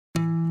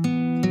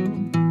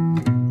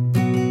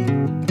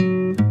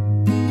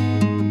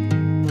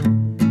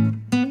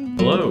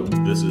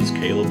This is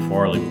Caleb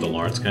Farley with the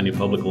Lawrence County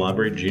Public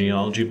Library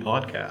Genealogy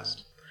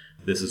Podcast.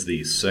 This is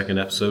the second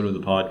episode of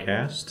the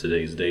podcast.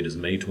 Today's date is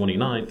May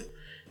 29th.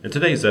 In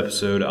today's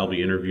episode, I'll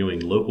be interviewing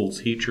local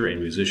teacher and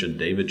musician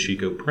David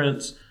Chico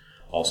Prince,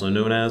 also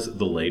known as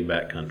the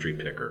Laid-Back Country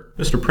Picker.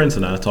 Mr. Prince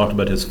and I talked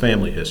about his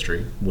family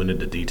history, went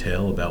into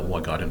detail about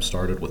what got him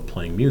started with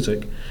playing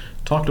music,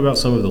 talked about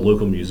some of the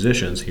local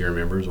musicians he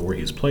remembers or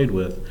he's played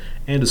with,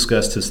 and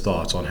discussed his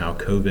thoughts on how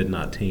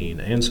COVID-19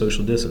 and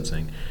social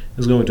distancing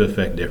is going to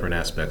affect different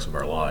aspects of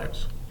our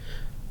lives.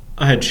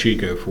 I had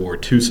Chico for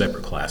two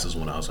separate classes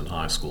when I was in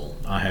high school.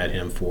 I had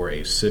him for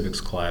a civics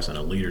class and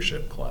a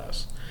leadership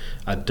class.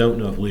 I don't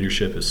know if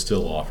leadership is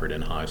still offered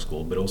in high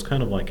school, but it was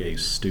kind of like a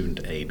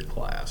student aid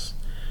class.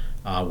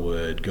 I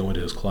would go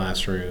into his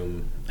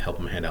classroom, help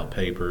him hand out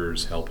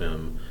papers, help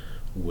him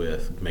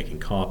with making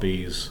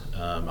copies.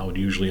 I would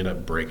usually end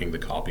up breaking the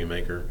copy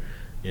maker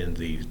in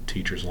the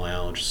teacher's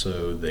lounge,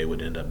 so they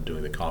would end up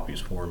doing the copies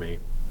for me.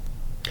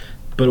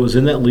 But it was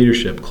in that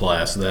leadership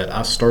class that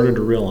I started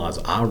to realize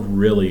I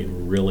really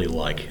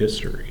like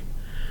history.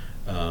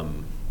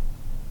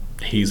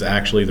 He's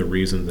actually the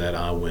reason that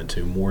I went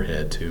to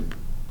Moorhead to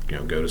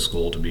go to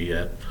school to be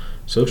a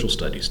social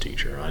studies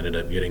teacher. I ended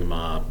up getting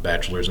my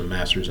bachelor's and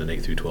master's in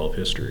 8 through 12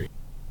 history.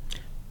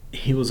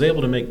 He was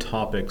able to make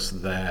topics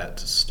that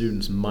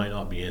students might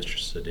not be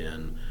interested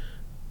in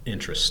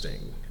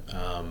interesting.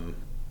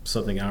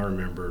 Something I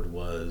remembered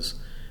was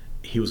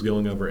he was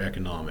going over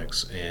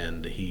economics,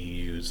 and he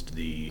used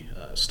the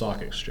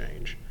stock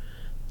exchange.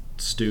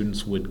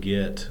 Students would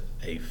get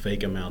a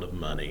fake amount of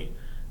money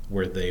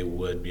where they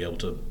would be able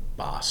to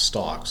buy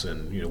stocks,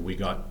 and we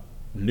got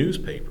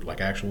newspapers, like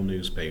actual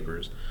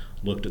newspapers,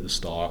 looked at the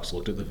stocks,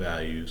 looked at the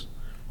values,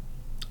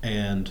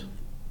 and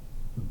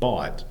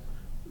bought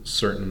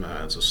certain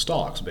amounts of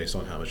stocks based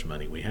on how much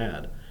money we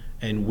had.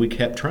 And we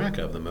kept track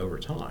of them over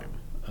time.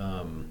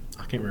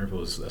 I can't remember if it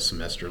was a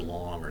semester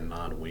long or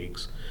 9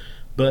 weeks,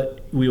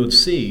 but we would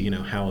see,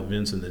 how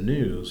events in the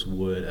news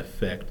would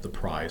affect the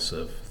price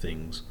of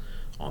things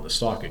on the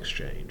stock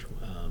exchange.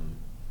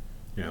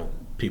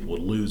 People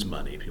would lose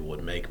money, people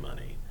would make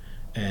money.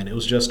 And it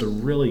was just a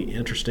really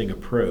interesting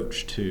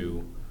approach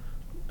to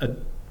a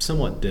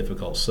somewhat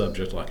difficult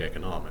subject like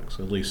economics,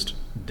 at least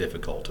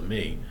difficult to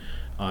me.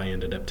 I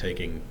ended up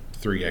taking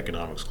 3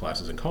 economics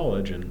classes in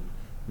college and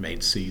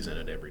made C's in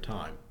it every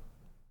time.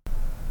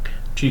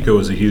 Chico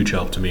was a huge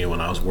help to me when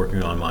I was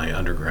working on my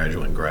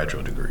undergraduate and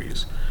graduate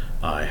degrees.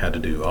 I had to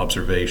do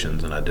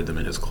observations, and I did them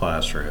in his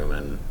classroom,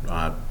 and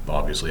I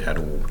obviously had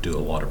to do a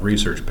lot of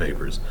research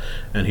papers,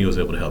 and he was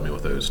able to help me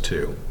with those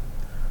too.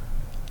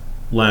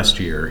 Last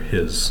year,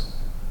 his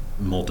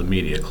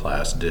multimedia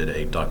class did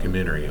a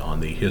documentary on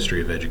the history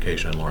of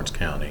education in Lawrence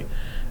County,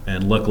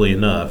 and luckily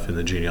enough, in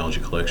the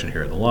genealogy collection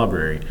here at the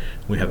library,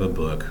 we have a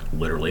book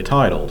literally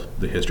titled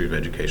The History of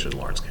Education in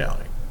Lawrence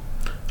County.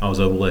 I was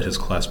able to let his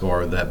class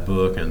borrow that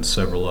book and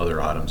several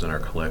other items in our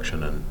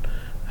collection and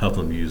help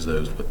them use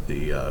those with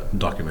the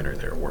documentary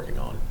they were working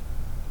on.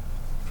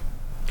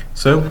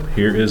 So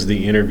here is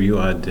the interview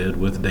I did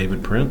with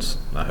David Prince.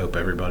 I hope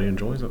everybody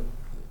enjoys it.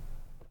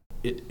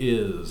 It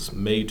is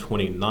May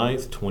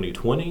 29th,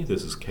 2020.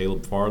 This is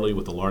Caleb Farley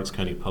with the Lawrence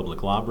County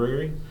Public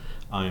Library.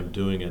 I am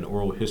doing an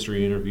oral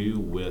history interview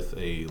with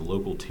a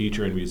local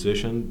teacher and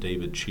musician,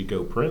 David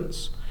Chico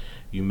Prince.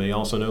 You may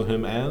also know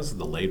him as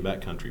the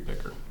Laid-Back Country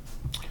Picker.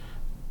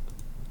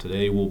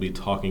 Today we'll be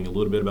talking a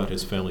little bit about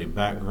his family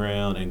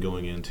background and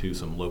going into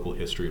some local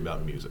history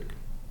about music.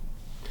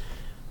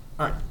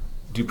 All right.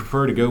 Do you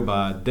prefer to go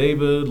by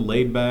David,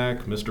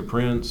 Laidback, Mr.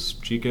 Prince,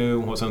 Chico?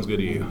 What sounds good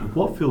to you?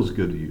 What feels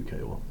good to you,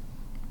 Caleb?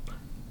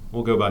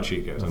 We'll go by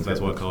Chico, since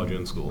that's what I called you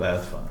in school.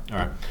 That's fine. All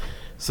right.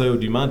 So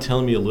do you mind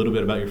telling me a little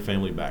bit about your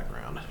family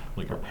background?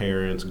 Like your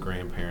parents,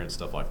 grandparents,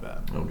 stuff like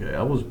that. Okay.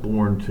 I was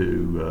born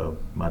to,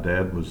 my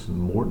dad was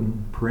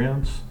Morton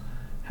Prince.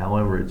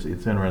 However, it's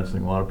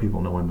interesting. A lot of people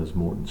know him as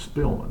Morton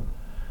Spillman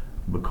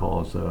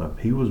because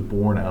he was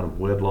born out of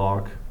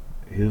wedlock.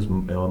 His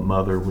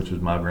mother, which is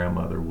my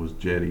grandmother, was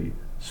Jetty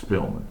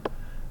Spillman.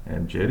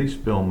 And Jetty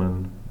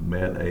Spillman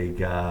met a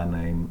guy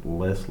named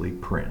Leslie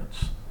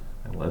Prince.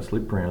 And Leslie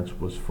Prince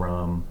was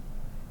from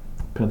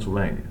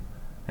Pennsylvania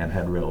and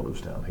had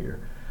relatives down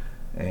here.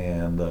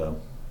 And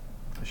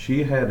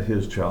she had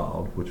his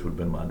child, which would have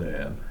been my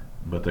dad,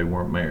 but they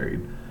weren't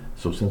married.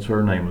 So since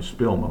her name was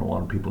Spillman, a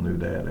lot of people knew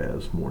Dad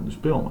as Morton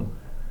Spillman.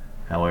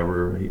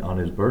 However, on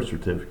his birth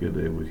certificate,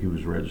 he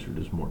was registered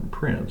as Morton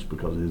Prince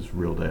because his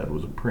real dad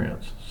was a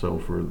Prince.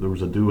 So there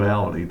was a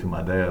duality to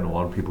my dad. A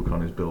lot of people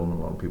called him Spillman,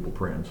 a lot of people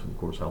Prince. And of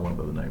course, I went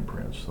by the name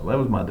Prince. So that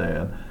was my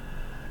dad.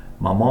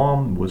 My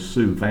mom was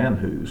Sue Van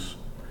Hoos,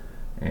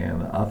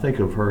 and I think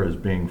of her as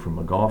being from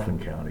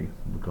Magoffin County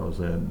because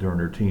during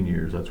her teen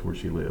years, that's where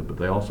she lived. But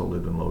they also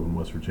lived in Logan,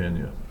 West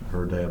Virginia.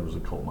 Her dad was a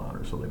coal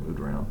miner, so they moved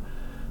around.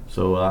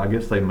 So I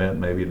guess they met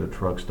maybe at a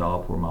truck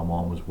stop where my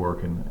mom was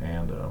working,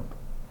 and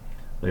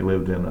they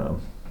lived in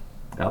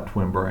out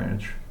Twin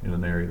Branch in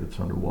an area that's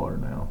underwater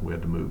now. We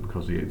had to move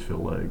because of the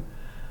Yatesville Lake.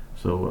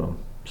 So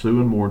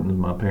Sue and Morton,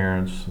 my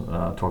parents.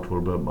 I talked a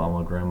little bit about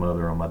my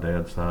grandmother on my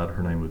dad's side.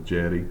 Her name was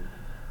Jetty.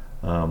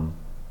 Um,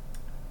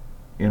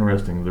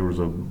 Interesting. There was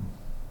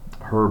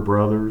her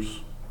brothers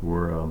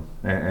were,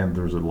 and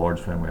there's a large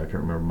family. I can't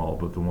remember them all,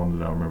 but the one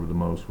that I remember the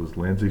most was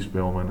Lindsay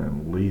Spillman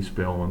and Lee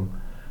Spillman,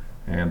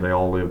 and they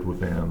all lived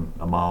within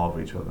a mile of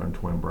each other in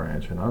Twin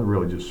Branch. And I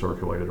really just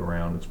circulated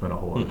around and spent a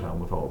whole lot of time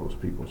with all those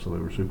people, so they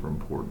were super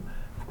important.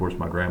 Of course,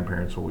 my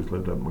grandparents always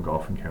lived up in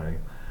McGoffin County.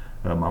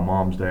 My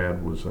mom's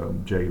dad was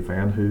Jay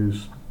Van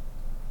Hoos,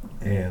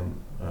 and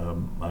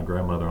my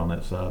grandmother on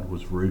that side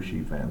was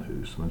Rushi Van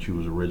Hoos when she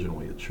was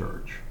originally at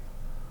church.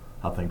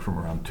 I think from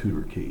around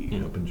Tudor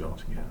Key up in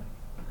Johnson County.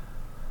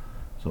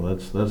 So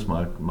that's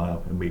my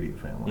immediate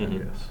family, I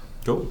guess.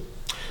 Cool.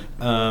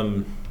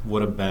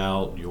 What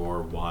about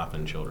your wife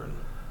and children?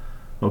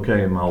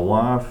 Okay, my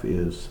wife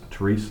is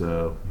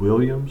Teresa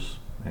Williams,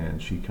 and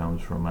she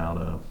comes from out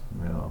of,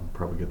 I'll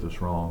probably get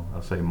this wrong,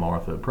 I say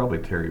Martha, probably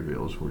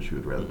Terryville is where she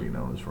would rather be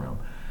known as from.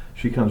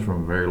 She comes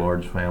from a very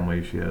large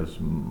family. She has,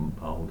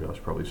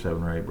 probably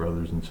 7 or 8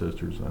 brothers and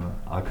sisters. And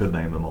I could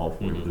name them all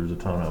for you, but there's a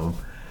ton of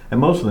them. And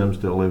most of them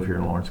still live here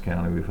in Lawrence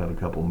County. We've had a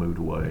couple moved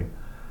away.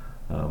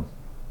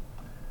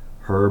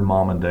 Her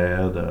mom and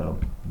dad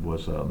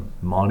was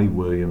Monty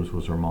Williams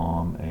was her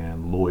mom,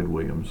 and Lloyd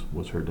Williams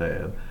was her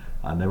dad.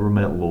 I never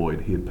met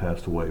Lloyd. He had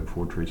passed away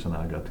before Teresa and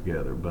I got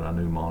together, but I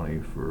knew Monty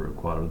for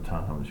quite a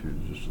time. She was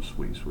just a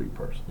sweet, sweet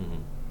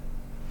person.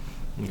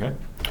 Okay.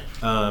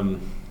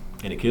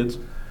 Any kids?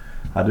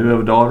 I do have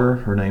a daughter.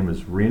 Her name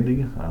is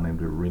Rindy. I named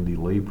her Rindy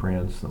Lee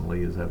Prince, and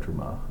Lee is after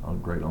my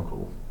great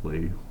uncle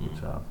Lee,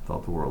 which I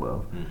thought the world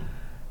of.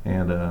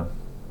 And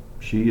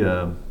she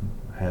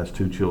has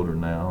 2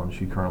 children now, and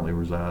she currently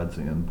resides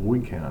in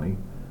Boyd County,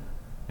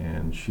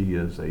 and she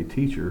is a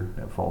teacher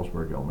at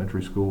Fallsburg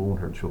Elementary School.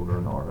 Her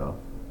children are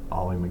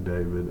Ollie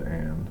McDavid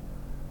and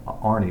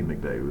Arnie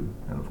McDavid,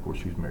 and of course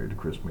she's married to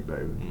Chris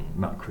McDavid.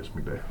 Not Chris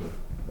McDavid.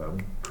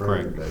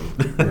 Craig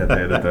McDavid. Yeah,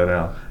 they edit that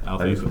out.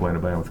 I used to play in a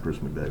band with Chris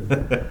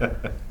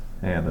McDavid.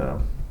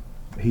 And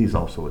he's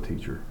also a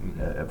teacher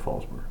at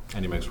Fallsburg.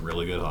 And he makes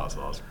really good hot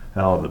sauce.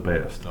 Oh, the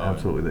best.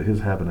 Absolutely.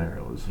 His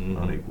habanero is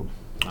unequaled.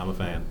 I'm a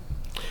fan.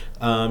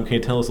 Can you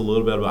tell us a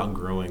little bit about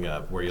growing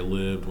up, where you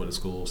lived, went to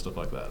school, stuff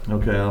like that?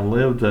 Okay, I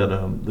lived at,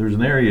 there's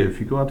an area, if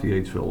you go out to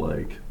Yatesville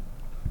Lake,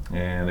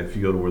 and if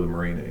you go to where the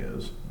marina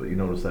is, but you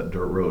notice that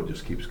dirt road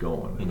just keeps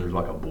going, and there's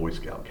like a Boy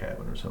Scout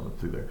cabin or something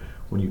through there.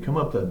 When you come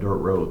up that dirt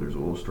road, there's a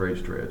little straight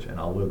stretch, and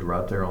I lived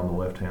right there on the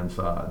left-hand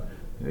side.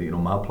 You know,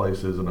 my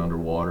place isn't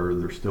underwater.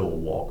 There's still a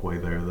walkway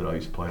there that I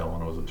used to play on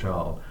when I was a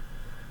child.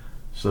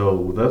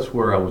 So that's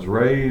where I was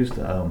raised.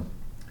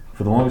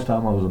 For the longest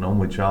time, I was an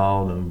only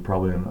child, and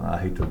probably, I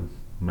hate to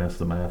mess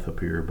the math up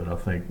here, but I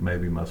think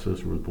maybe my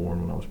sister was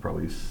born when I was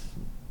probably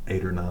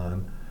 8 or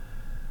 9.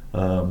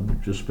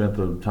 Just spent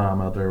the time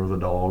out there with a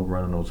dog,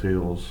 running those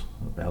hills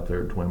out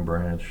there at Twin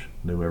Branch.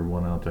 Knew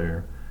everyone out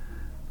there.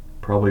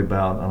 Probably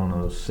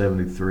about,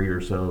 73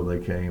 or so, they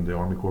came. The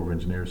Army Corps of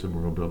Engineers said,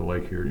 we're going to build a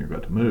lake here and you're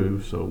going to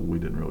move. So we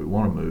didn't really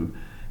want to move.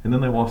 And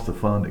then they lost the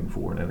funding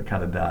for it, and it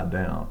kind of died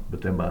down.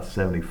 But then by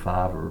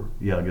 75,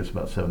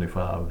 about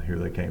 75, here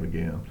they came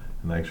again,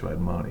 and they actually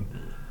had money.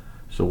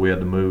 So we had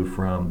to move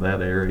from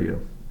that area,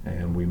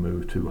 and we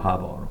moved to High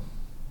Bottom.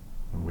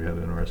 And we had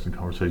an interesting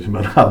conversation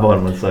about High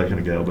Bottom a second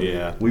ago,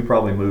 but we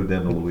probably moved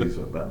into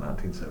Louisa about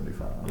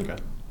 1975.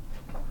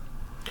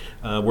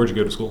 Okay. Where'd you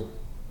go to school?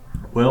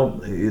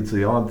 Well, it's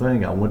the odd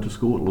thing. I went to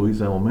school at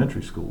Louisa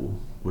Elementary School,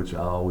 which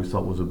I always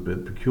thought was a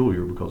bit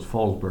peculiar because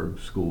Fallsburg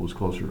School was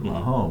closer to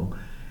my home.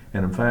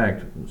 And in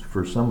fact,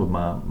 for some of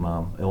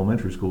my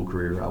elementary school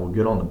career, I would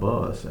get on the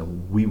bus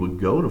and we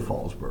would go to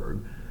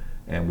Fallsburg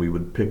and we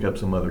would pick up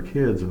some other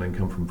kids and then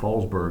come from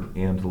Fallsburg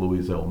into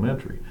Louisa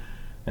Elementary.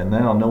 And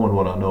now knowing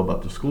what I know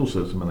about the school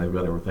system, and they've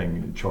got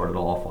everything charted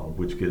off on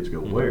which kids go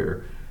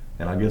where,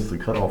 and I guess the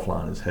cutoff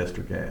line is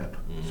Hester Gap.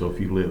 So if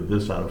you live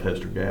this side of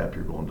Hester Gap,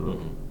 you're going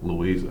to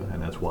Louisa,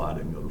 and that's why I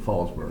didn't go to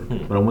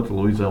Fallsburg. But I went to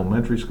Louisa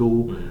Elementary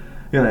School,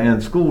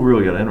 and school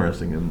really got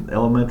interesting. In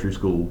elementary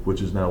school,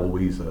 which is now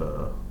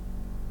Louisa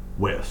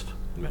West,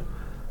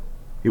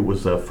 it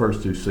was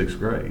 1st through 6th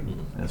grade.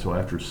 And so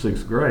after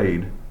 6th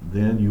grade,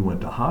 then you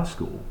went to high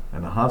school,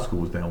 and the high school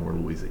was down where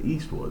Louisa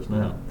East was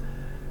now.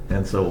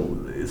 And so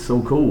it's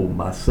so cool.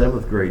 My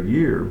 7th grade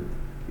year,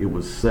 it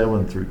was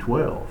 7 through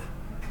 12.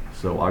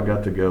 So I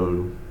got to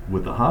go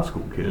with the high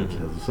school kids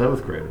as a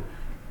 7th grader.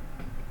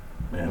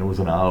 Man, it was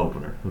an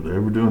eye-opener. They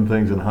were doing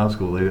things in high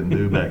school they didn't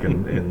do back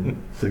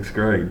in 6th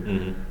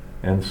grade.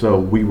 And so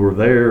we were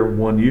there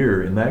 1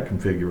 year in that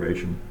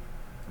configuration.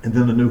 And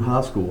then the new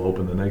high school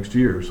opened the next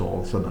year, so all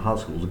of a sudden the high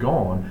school was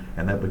gone,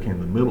 and that became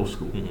the middle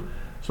school.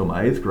 So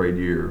my 8th grade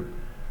year,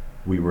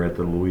 we were at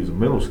the Louisa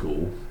Middle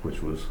School,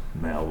 which was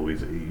now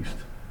Louisa East.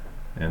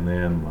 And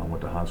then I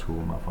went to high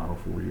school in my final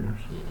 4 years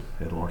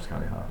at Lawrence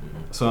County High.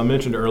 So I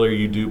mentioned earlier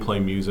you do play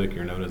music.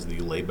 You're known as the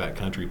laid-back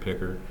country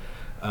picker.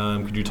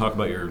 Could you talk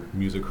about your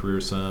music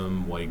career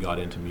some, why you got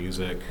into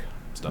music,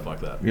 stuff like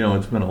that.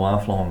 It's been a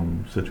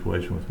lifelong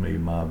situation with me.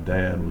 My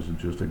dad was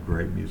just a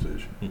great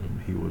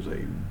musician. He was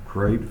a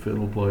great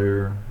fiddle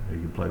player. He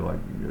could play like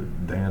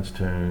dance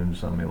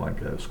tunes,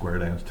 like square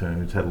dance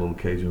tunes, had a little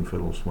Cajun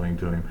fiddle swing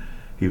to him.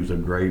 He was a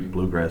great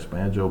bluegrass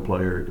banjo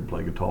player. He could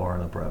play guitar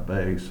and upright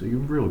bass. He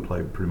really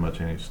played pretty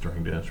much any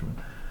stringed instrument.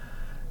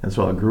 And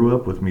so I grew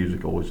up with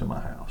music always in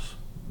my house.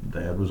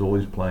 Dad was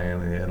always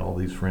playing. He had all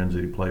these friends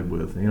that he played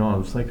with. I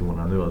was thinking when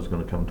I knew I was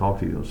going to come talk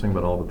to you, I was thinking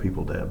about all the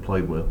people Dad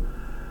played with.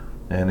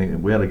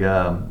 And we had a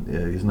guy,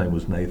 his name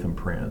was Nathan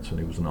Prince, and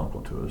he was an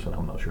uncle to us, and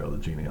I'm not sure how the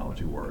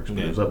genealogy works,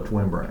 but it was up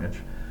Twin Branch.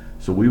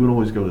 So we would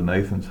always go to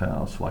Nathan's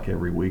house like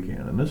every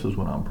weekend, and this is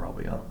when I'm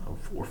probably, 4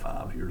 or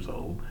 5 years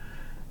old.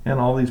 And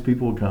all these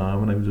people would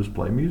come, and they would just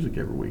play music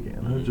every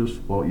weekend. It was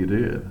just what you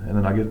did. And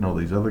then I get to know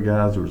these other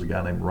guys. There was a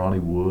guy named Ronnie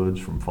Woods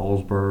from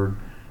Fallsburg,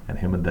 and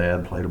him and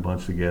Dad played a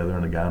bunch together,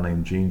 and a guy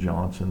named Gene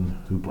Johnson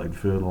who played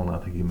fiddle, and I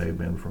think he may have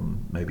been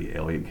from maybe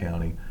Elliott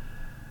County.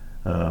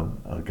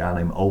 A guy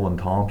named Olin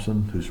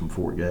Thompson, who's from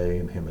Fort Gay,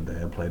 and him and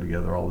Dad played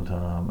together all the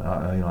time.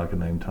 I could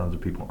name tons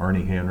of people.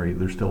 Ernie Henry,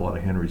 there's still a lot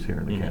of Henrys here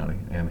in the county,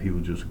 and he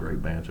was just a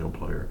great banjo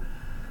player.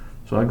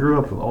 So I grew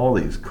up with all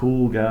these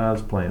cool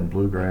guys playing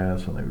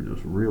bluegrass, and they were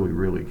just really,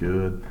 really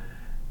good.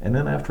 And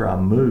then after I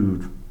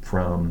moved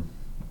from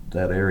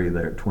that area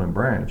there at Twin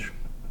Branch,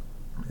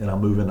 and I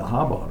moved into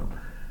High Bottom,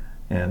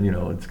 and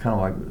it's kind of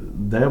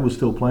like Dad was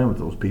still playing with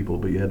those people,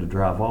 but you had to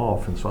drive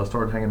off, and so I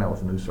started hanging out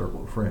with a new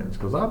circle of friends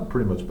because I've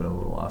pretty much been a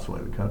little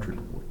isolated country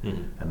boy,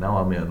 and now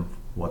I'm in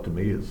what to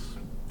me is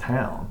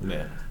town.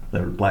 Yeah.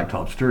 They're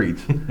blacktop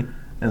streets,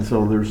 and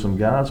so there's some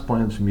guys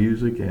playing some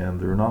music, and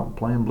they're not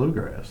playing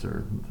bluegrass.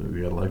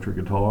 They got electric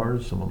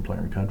guitars, someone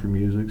playing country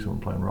music,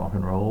 someone playing rock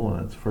and roll,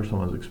 and it's the first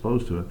time I was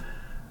exposed to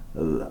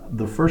it.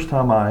 The first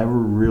time I ever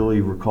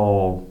really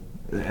recall,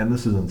 and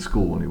this is in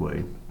school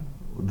anyway.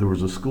 There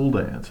was a school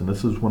dance, and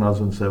this is when I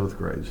was in 7th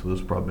grade, so this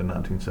was probably in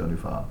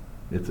 1975.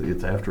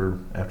 It's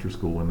after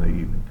school in the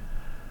evening.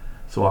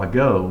 So I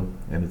go,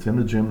 and it's in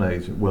the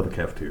gymnasium, the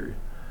cafeteria,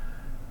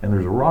 and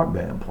there's a rock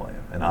band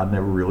playing, and I'd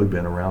never really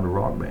been around a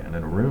rock band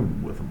in a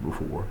room with them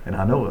before. And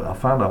I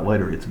found out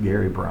later it's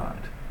Gary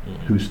Bryant,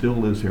 who still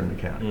lives here in the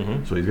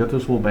county. So he's got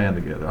this little band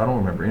together. I don't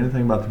remember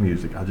anything about the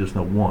music. I just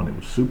know, one, it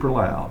was super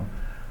loud.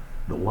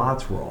 The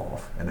lights were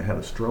off, and it had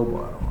a strobe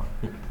light on,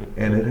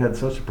 and it had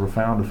such a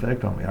profound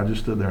effect on me. I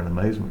just stood there in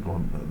amazement,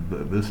 going,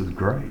 "This is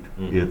great!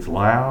 It's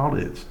loud,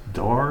 it's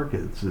dark,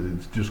 it's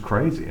just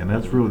crazy." And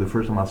that's really the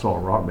first time I saw a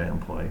rock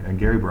band play. And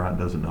Gary Bryant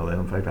doesn't know that.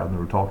 In fact, I've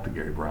never talked to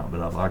Gary Bryant,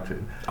 but I'd like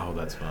to. Oh,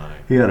 that's funny.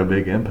 He had a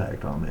big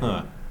impact on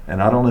me,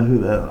 and I don't know who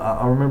that.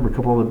 I remember a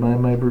couple of the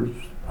band members.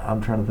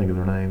 I'm trying to think of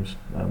their names.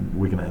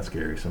 We can ask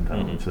Gary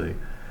sometime and see.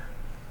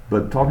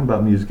 But talking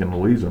about music in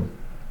Louisa,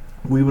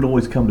 we would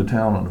always come to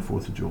town on the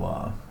 4th of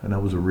July, and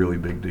that was a really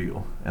big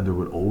deal. And there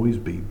would always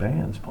be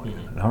bands playing.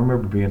 And I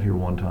remember being here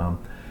one time,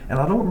 and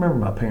I don't remember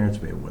my parents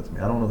being with me.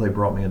 I don't know if they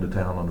brought me into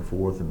town on the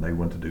 4th and they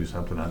went to do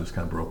something. I just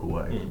kind of broke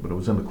away. But it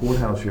was in the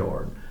courthouse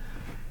yard.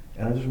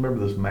 And I just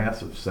remember this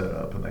massive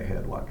setup, and they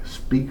had like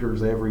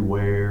speakers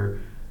everywhere.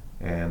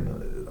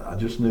 And I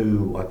just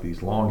knew like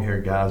these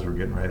long-haired guys were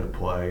getting ready to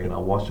play, and I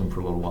watched them for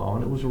a little while,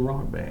 and it was a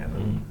rock band.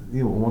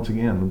 And once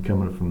again,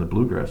 coming from the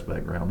bluegrass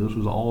background, this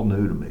was all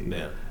new to me.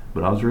 Yeah.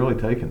 But I was really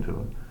taken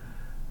to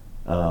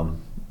it.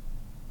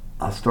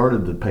 I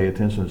started to pay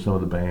attention to some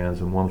of the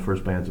bands, and one of the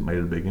first bands that made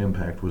a big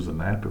impact was the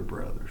Napier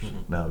Brothers.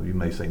 Now, you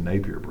may say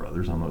Napier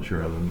Brothers. I'm not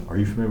sure of them. Are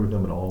you familiar with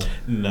them at all?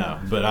 No,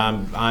 but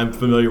I'm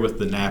familiar with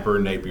the Napier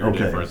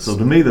difference. So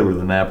to me, they were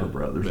the Napier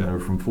Brothers, and they were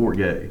from Fort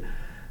Gay.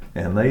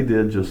 And they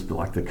did just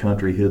like the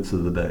country hits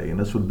of the day, and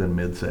this would have been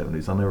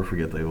mid-'70s. I'll never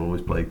forget, they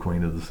always played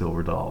Queen of the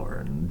Silver Dollar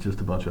and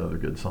just a bunch of other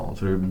good songs.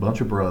 They were a bunch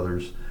of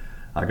brothers.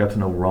 I got to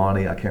know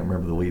Ronnie. I can't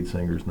remember the lead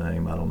singer's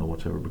name. I don't know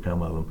what's ever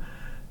become of them.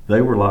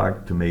 They were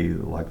to me,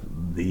 like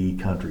the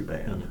country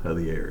band of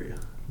the area.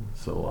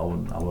 So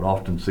I would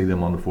often see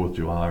them on the 4th of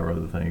July or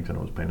other things, and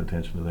I was paying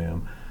attention to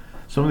them.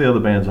 Some of the other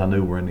bands I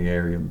knew were in the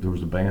area. There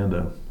was a band,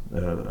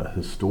 a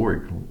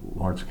historic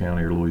Lawrence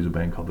County or Louisa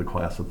band called the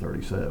Class of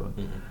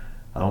 37.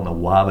 I don't know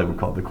why they were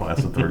called the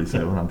Class of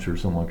 37. I'm sure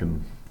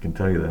someone can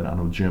tell you that. I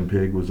know Jim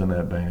Pigg was in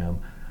that band.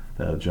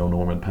 Joe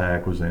Norman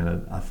Pack was in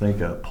it. I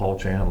think Paul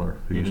Chandler,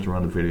 who used to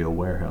run the Video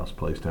Warehouse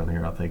place down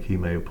here, I think he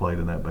may have played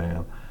in that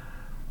band.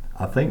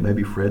 I think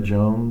maybe Fred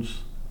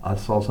Jones. I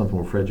saw something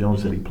where Fred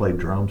Jones said he played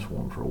drums for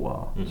him for a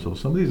while. So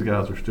some of these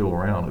guys are still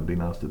around. It'd be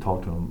nice to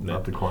talk to them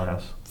about the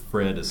Class.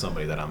 Fred is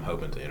somebody that I'm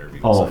hoping to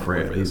interview. Oh,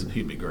 Fred.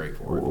 He'd be great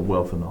for it. A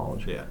wealth of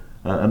knowledge. Yeah.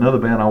 Another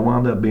band, I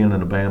wound up being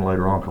in a band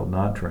later on called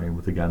Night Train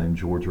with a guy named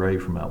George Ray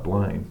from Mount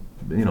Blaine.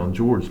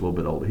 George's a little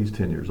bit older. He's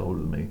 10 years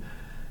older than me.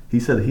 He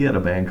said he had a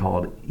band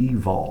called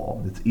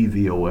Evol. It's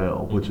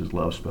E-V-O-L, which is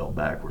love spelled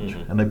backwards.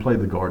 And they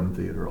played the Garden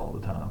Theater all the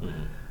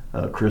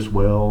time. Chris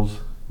Wells,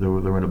 they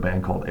were in a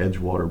band called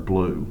Edgewater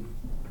Blue.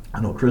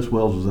 I know Chris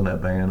Wells was in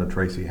that band, and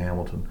Tracy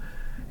Hamilton.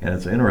 And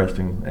it's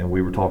interesting, and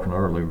we were talking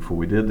earlier before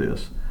we did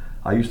this,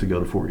 I used to go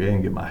to Fort Gay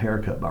and get my hair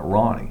cut by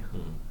Ronnie.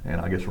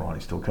 and I guess Ronnie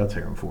still cuts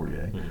hair in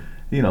 48. Mhm.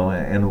 You know,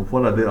 and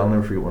what I did, I'll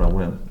never forget when I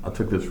went, I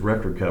took this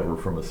record cover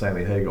from a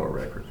Sammy Hagar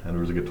record, and there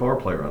was a guitar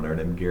player on there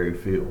named Gary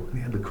Field, and he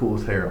had the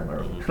coolest hair on there.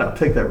 And I'd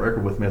take that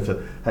record with me and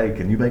said, hey,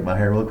 can you make my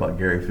hair look like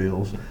Gary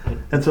Field's?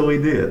 And so he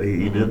did.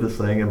 He did this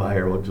thing, and my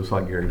hair looked just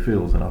like Gary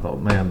Field's, and I thought,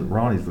 man,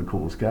 Ronnie's the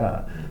coolest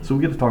guy. So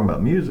we get to talking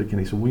about music, and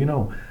he said, well, you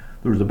know,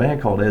 there was a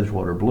band called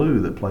Edgewater Blue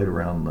that played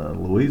around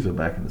Louisa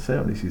back in the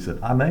 70s. He said,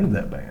 I named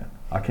that band.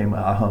 I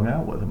hung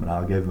out with him, and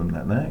I gave them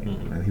that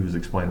name. And he was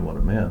explaining what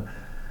it meant.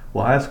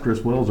 Well, I asked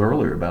Chris Wells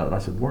earlier about it. I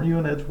said, weren't you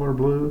in Edgewater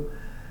Blue?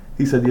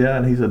 He said, yeah,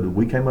 and he said,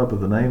 we came up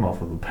with the name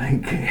off of a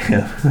paint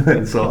can.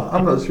 And so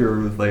I'm not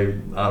sure if I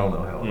don't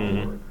know how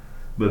it worked.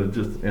 But it's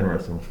just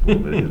interesting, a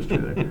little bit of history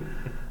there.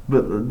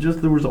 But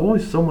just there was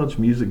always so much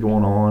music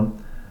going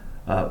on.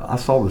 I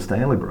saw the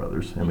Stanley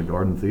Brothers in the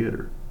Garden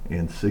Theater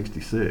in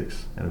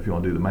 '66, and if you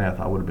want to do the math,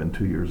 I would have been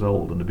 2 years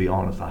old, and to be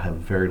honest, I have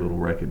very little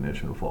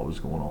recognition of what was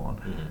going on.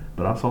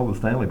 But I saw the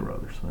Stanley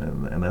Brothers,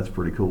 and that's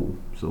pretty cool.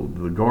 So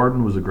the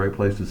Garden was a great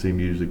place to see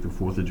music. The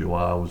 4th of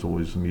July was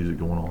always some music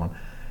going on.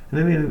 And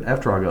then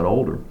after I got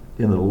older,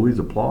 in the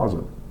Louisa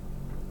Plaza,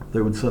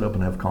 they would set up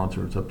and have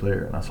concerts up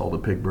there, and I saw the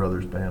Pig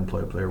Brothers band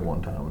play up there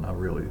one time, and I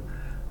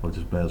was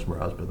just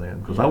mesmerized by them,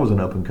 because I was an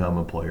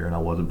up-and-coming player, and I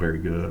wasn't very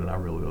good, and I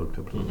really looked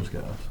up to those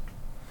guys.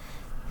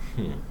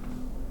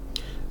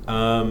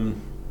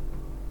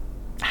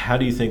 How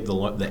do you think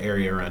the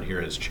area around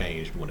here has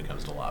changed when it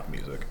comes to live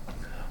music?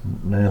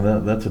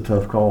 Man, that's a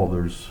tough call.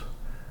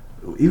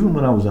 Even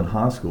when I was in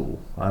high school,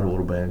 I had a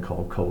little band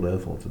called Cold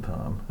Ethel at the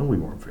time, and we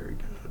weren't very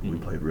good. We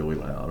played really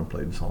loud and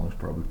played songs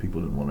probably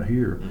people didn't want to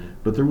hear.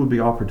 But there would be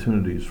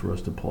opportunities for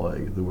us to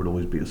play. There would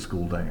always be a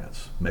school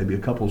dance, maybe a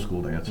couple of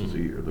school dances a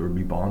year. There would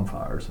be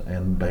bonfires,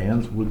 and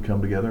bands would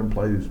come together and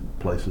play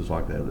places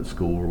like that at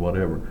school or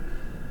whatever.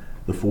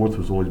 The 4th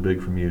was always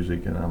big for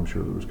music, and I'm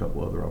sure there was a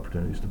couple other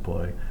opportunities to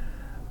play.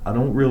 I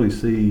don't really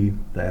see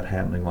that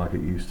happening like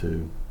it used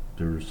to.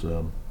 There's,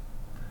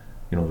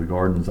 the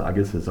Gardens, I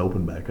guess it's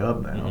opened back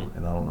up now,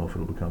 and I don't know if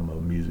it'll become a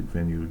music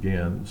venue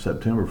again.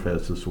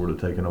 Septemberfest has sort of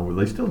taken over.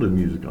 They still do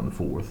music on the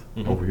 4th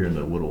over here in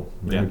the little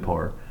mini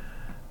park,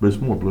 but it's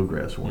more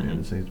bluegrass oriented,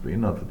 it seems to be.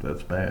 Not that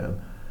that's bad.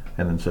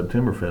 And then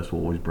Septemberfest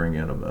will always bring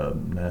in a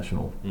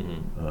national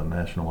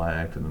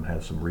act and then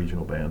have some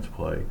regional bands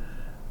play.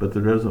 But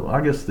there doesn't.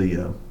 I guess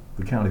the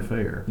county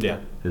fair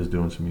is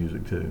doing some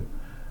music too.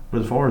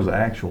 But as far as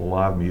actual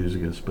live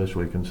music,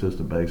 especially a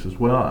consistent basis,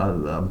 well,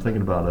 I'm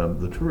thinking about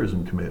the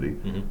tourism committee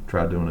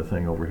tried doing a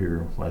thing over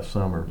here last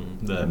summer.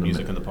 The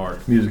music in the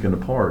park. Music in the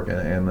park,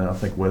 and I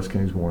think West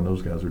Kingsmore and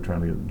those guys are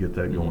trying to get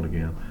that going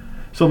again.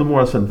 So the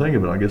more I sit and think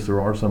of it, I guess there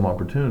are some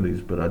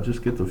opportunities, but I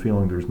just get the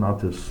feeling there's not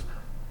this.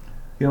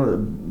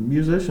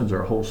 Musicians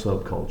are a whole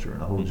subculture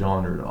and a whole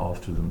genre off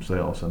to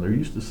themselves, and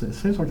it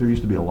seems like there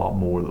used to be a lot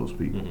more of those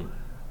people.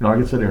 I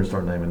could sit there and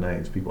start naming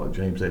names, people like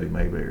James Eddie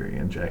Mayberry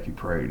and Jackie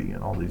Prady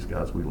and all these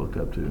guys we looked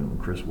up to,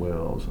 and Chris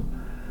Wells, and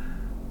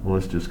the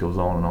list just goes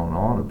on and on and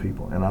on of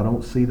people, and I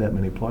don't see that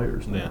many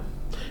players now. Yeah.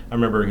 I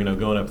remember,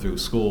 going up through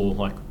school,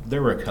 like,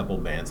 there were a couple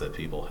bands that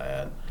people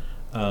had,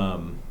 but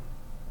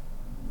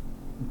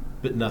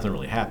nothing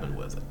really happened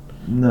with it.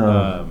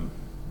 No.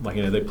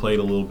 They played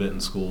a little bit in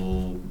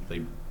school,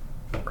 they'd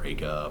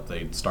break up,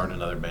 they'd start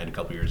another band a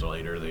couple years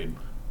later, they'd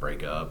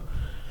break up.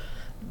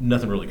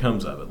 Nothing really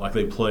comes of it. Like,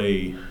 they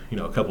play,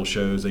 a couple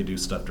shows, they do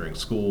stuff during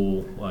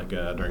school, like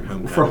during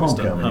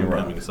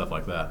homecoming and stuff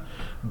like that.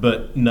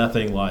 But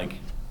nothing like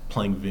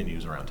playing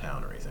venues around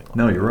town or anything like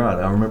No, that. you're right.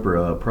 I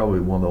remember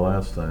probably one of the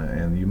last,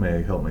 and you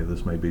may help me,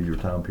 this may be your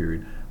time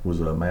period, was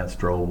Matt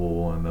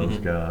Strobel and those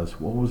guys.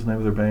 What was the name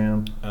of their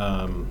band?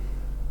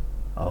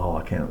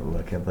 I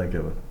can't think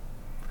of it.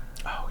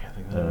 Oh, I can't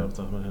think of that off the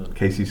top of my head.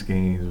 Casey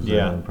Skeens was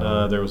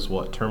there. There was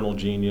Terminal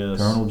Genius.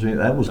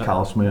 That was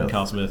Kyle Smith.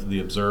 Kyle Smith, The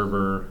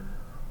Observer.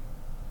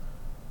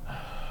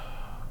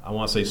 I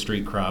want to say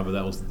Street Cry, but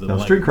that was the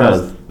Street Cry.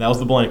 That was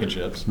the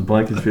Blankenships. The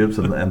Blankenships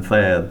and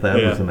Thad.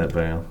 Thad was in that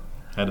band.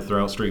 Had to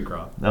throw out Street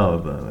Cry. Oh,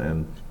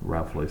 and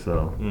rightfully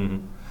so.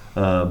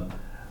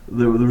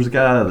 There was a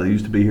guy that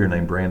used to be here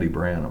named Brandy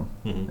Branham,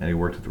 and he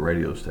worked at the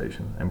radio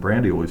station. And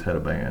Brandy always had a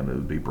band. It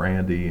would be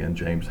Brandy and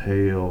James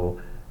Hale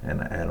and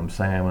Adam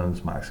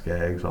Sammons, Mike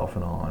Skaggs, off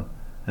and on.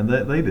 And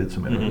they did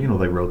some,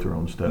 they wrote their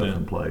own stuff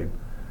and played.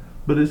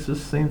 But it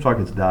just seems like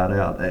it's died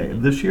out.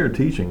 This year,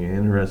 teaching,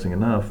 interesting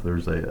enough,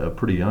 there's a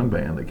pretty young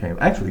band that came.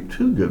 Actually,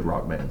 2 good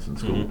rock bands in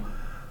school.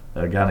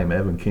 A guy named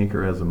Evan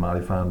Kinker has a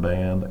mighty fine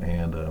band,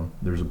 and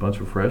there's a bunch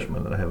of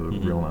freshmen that have a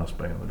real nice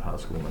band at high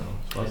school now.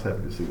 So I was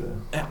happy to see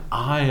that.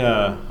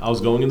 I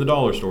was going in the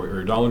dollar store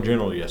or Dollar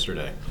General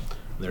yesterday.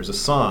 There's a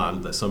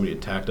sign that somebody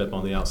had tacked up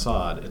on the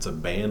outside. It's a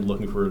band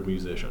looking for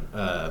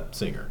a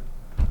singer.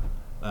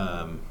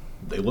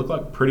 They look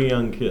like pretty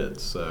young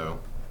kids, so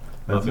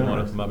might be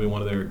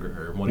one of your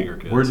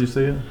kids. Where did you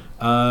see it?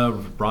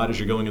 Right as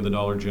you're going in the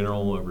Dollar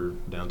General over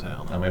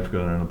downtown. I may have to go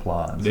there and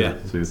apply. And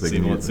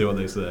see what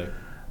they say.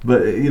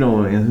 But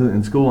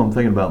in school, I'm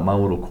thinking about my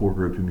little core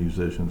group of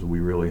musicians. We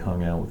really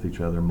hung out with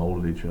each other,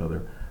 molded each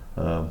other.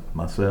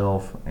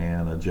 myself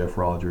and Jeff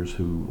Rogers,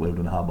 who lived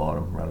in High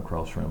Bottom right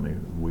across from me.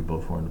 We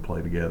both learned to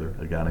play together.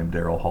 A guy named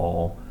Daryl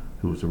Hall,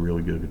 who was a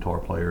really good guitar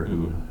player,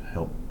 who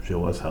helped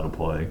show us how to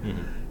play.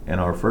 And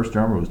our first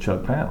drummer was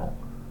Chuck Pannell.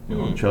 You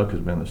know, Chuck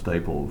has been a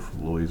staple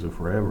of Louisa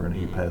forever, and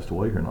he passed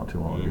away here not too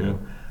long ago.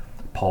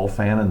 Paul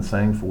Fannin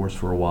sang for us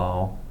for a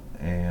while,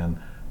 and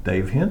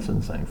Dave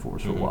Henson sang for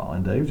us for a while,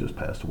 and Dave just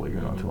passed away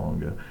here not too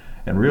long ago.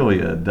 And really,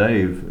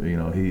 Dave, you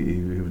know,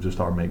 he was just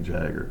our Mick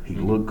Jagger. He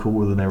looked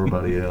cooler than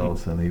everybody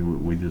else,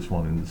 and we just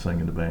wanted him to sing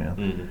in the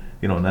band.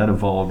 You know, and that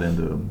evolved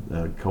into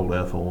Cold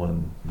Ethel,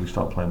 and we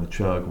started playing with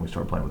Chuck, and we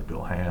started playing with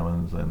Bill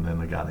Hammonds, and then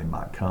a guy named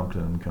Mike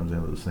Compton comes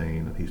into the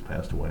scene, and he's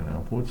passed away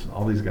now.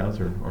 All these guys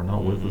are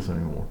not with us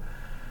anymore.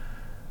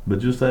 But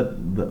just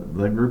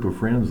that group of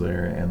friends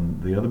there,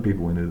 and the other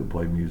people we knew that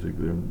played music,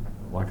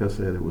 like I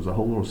said, it was a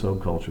whole little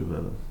subculture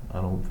that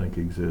I don't think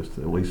exists,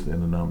 at least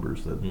in the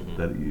numbers that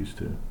it used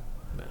to.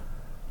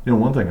 You know,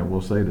 one thing I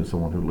will say to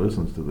someone who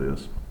listens to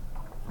this,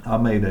 I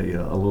made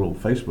a little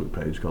Facebook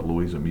page called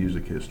Louisa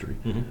Music History,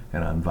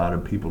 and I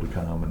invited people to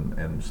come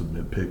and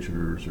submit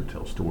pictures or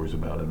tell stories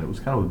about it. And it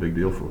was kind of a big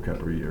deal for a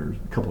couple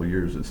of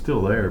years. It's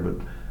still there, but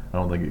I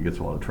don't think it gets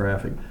a lot of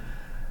traffic.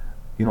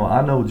 You know,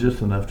 I know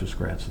just enough to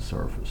scratch the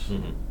surface,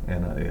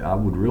 and I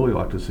would really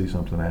like to see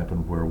something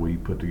happen where we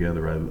put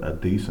together a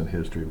decent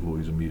history of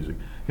Louisa music.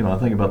 You know, I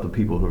think about the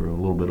people who are a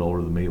little bit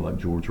older than me, like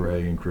George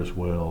Ray and Chris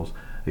Wells,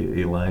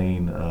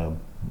 Elaine.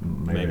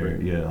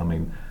 Maybe. Yeah, I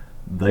mean,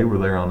 they were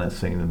there on that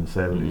scene in the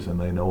 70s, and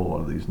they know a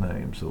lot of these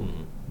names, so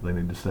they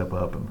need to step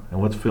up and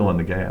let's fill in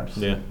the gaps.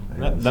 Yeah,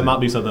 that might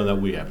be something that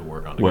we have to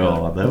work on together.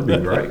 Well, that would be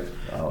great.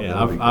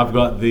 I've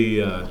got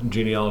the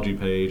genealogy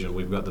page, and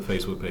we've got the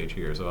Facebook page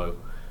here, so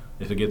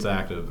if it gets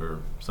active or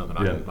something,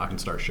 I can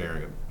start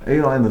sharing it.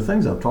 You know, and the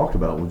things I've talked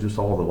about were just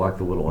all the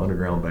little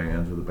underground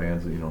bands or the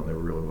bands that, you know, never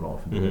really went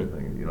off and did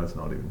anything. You know, it's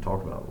not even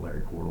talk about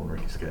Larry Cordell and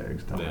Ricky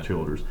Skaggs, Tommy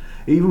Childers.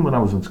 Even when I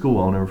was in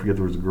school, I'll never forget,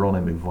 there was a girl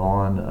named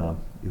Yvonne,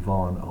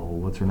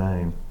 what's her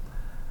name?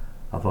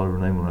 I thought of her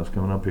name when I was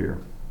coming up here.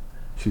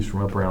 She's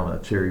from up around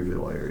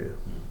Cherryville area.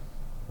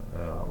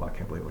 I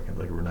can't believe I can't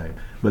think of her name.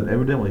 But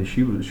evidently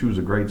she was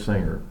a great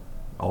singer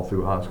all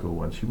through high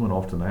school, and she went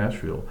off to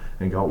Nashville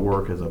and got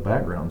work as a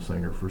background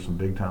singer for some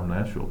big time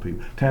Nashville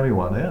people. Tammy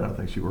Wynette, I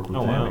think she worked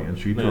with Tammy, and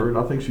she toured.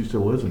 I think she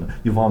still is in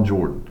Yvonne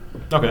Jordan.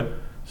 Okay.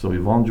 So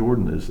Yvonne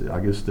Jordan is, I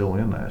guess, still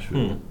in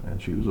Nashville,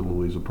 and she was a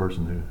Louisa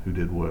person who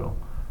did well.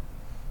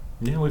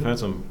 Yeah, we've had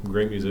some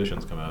great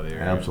musicians come out of the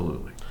area.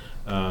 Absolutely.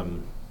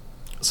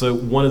 So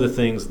one of the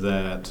things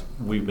that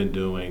we've been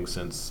doing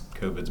since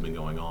COVID's been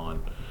going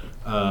on,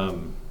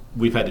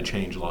 we've had to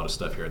change a lot of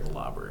stuff here at the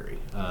library.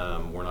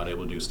 We're not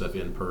able to do stuff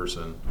in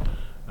person.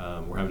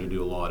 We're having to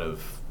do a lot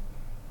of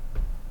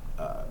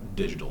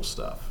digital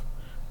stuff.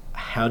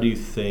 How do you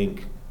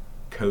think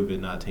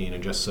COVID-19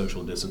 and just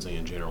social distancing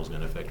in general is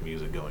going to affect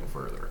music going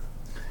further?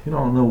 You know,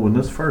 I don't know. When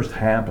this first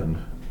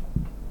happened,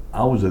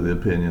 I was of the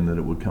opinion that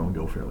it would come and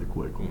go fairly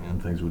quickly,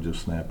 and things would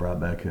just snap right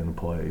back into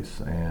place,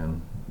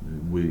 and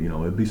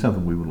it'd be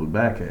something we would look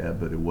back at,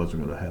 but it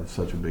wasn't going to have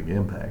such a big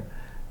impact.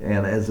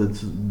 And as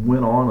it's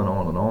went on and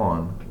on and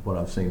on, what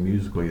I've seen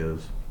musically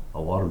is a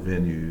lot of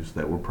venues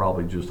that were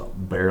probably just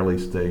barely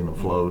staying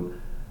afloat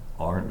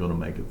aren't going to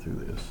make it through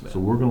this. So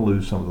we're going to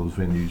lose some of those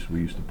venues we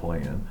used to play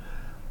in.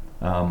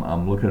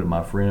 I'm looking at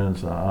my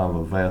friends. I have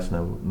a vast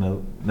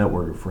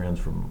network of friends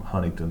from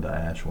Huntington to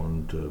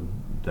Ashland to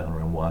down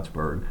around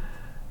Whitesburg,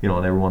 and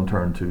everyone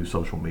turned to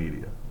social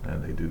media,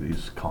 and they do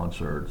these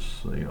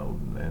concerts,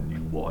 and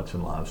you watch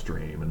and live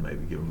stream and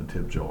maybe give them a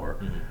tip jar.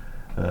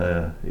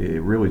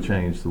 It really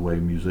changed the way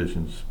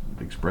musicians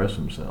express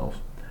themselves.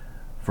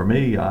 For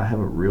me, I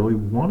haven't really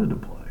wanted to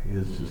play.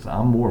 It's just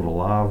I'm more of a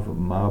live.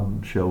 My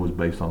show is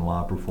based on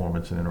live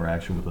performance and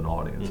interaction with an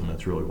audience, and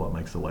that's really what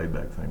makes the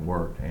laid-back thing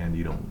work. And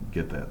you don't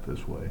get that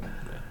this way.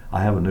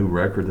 I have a new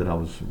record that I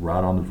was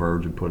right on the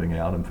verge of putting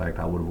out. In fact,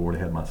 I would have already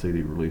had my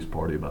CD release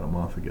party about a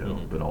month ago,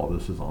 but all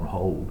this is on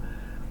hold.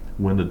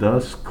 When the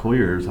dust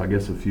clears, I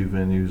guess a few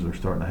venues are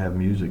starting to have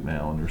music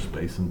now, and they're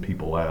spacing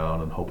people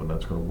out and hoping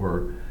that's going to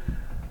work.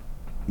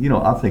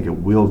 I think it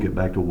will get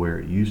back to where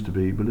it used to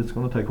be, but it's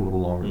going to take a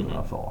little longer than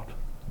I thought.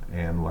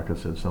 And like I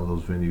said, some of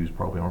those venues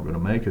probably aren't going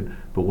to make it,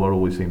 but what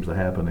always seems to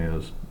happen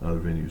is other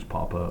venues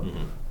pop up.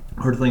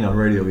 I heard a thing on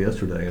radio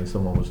yesterday, and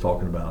someone was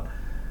talking about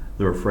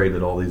they're afraid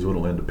that all these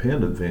little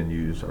independent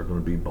venues are going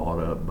to be bought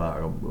up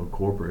by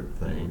corporate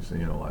things,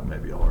 like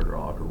maybe Hard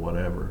Rock or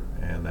whatever,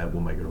 and that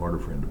will make it harder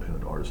for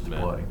independent artists to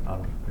play. I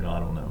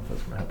don't know if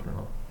that's going to happen or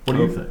not. What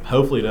do you think?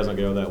 Hopefully it doesn't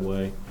go that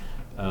way.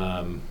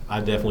 I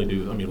definitely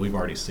do. I mean, we've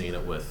already seen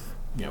it with,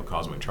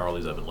 Cosmic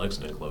Charlie's up in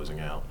Lexington closing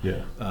out.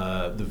 Yeah.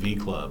 The V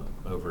Club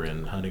over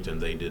in Huntington,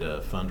 they did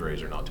a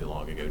fundraiser not too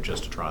long ago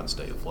just to try and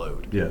stay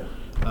afloat. Yeah.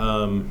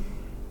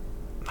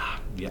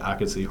 I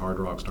could see Hard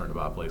Rock starting to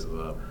buy places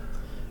up.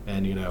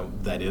 And,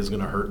 that is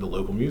going to hurt the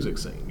local music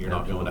scene. You're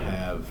not going to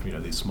have,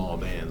 these small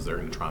bands that are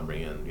going to try and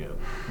bring in,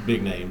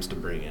 big names to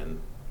bring in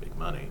big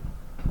money.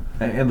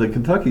 And the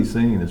Kentucky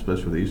scene,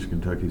 especially the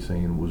Eastern Kentucky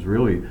scene, was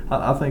really,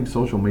 I think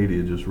social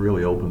media just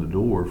really opened the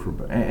door for,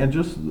 and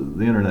just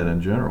the internet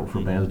in general,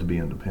 for bands to be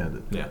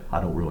independent. Yeah.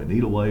 I don't really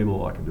need a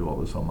label. I can do all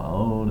this on my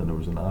own. And there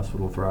was a nice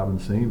little thriving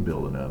scene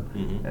building up.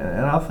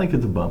 And I think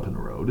it's a bump in the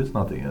road. It's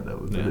not the end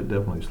of it, but it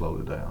definitely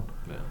slowed it down.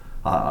 Yeah.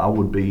 I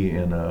would be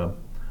in,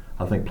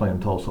 I think, playing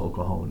Tulsa,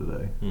 Oklahoma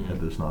today had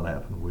this not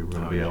happened. We were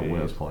going to be out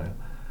west playing.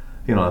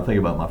 You know, I think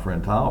about my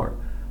friend Tyler.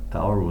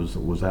 Tyler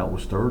was out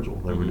with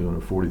Sturgill. They were doing a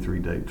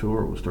 43-day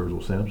tour with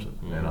Sturgill Simpson.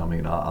 And I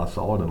mean, I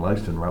saw it in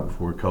Lexington right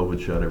before COVID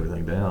shut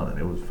everything down, and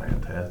it was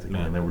fantastic.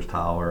 And there was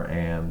Tyler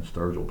and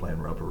Sturgill playing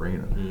Rupp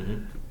Arena.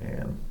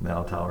 And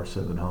now Tyler's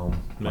sitting at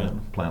home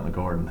planting the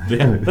garden.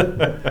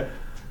 Yeah.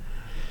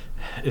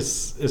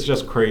 It's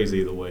just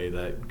crazy the way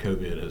that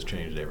COVID has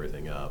changed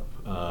everything up.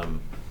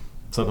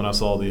 Something I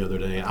saw the other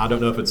day, I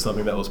don't know if it's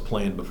something that was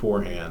planned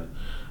beforehand.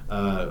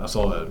 I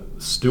saw a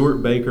Stuart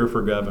Baker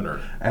for governor.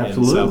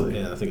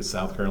 Absolutely. I think it's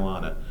South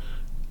Carolina.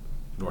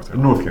 North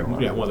Carolina.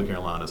 Yeah, one of the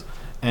Carolinas.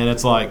 And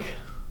it's like,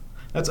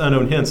 that's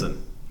Unknown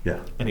Henson.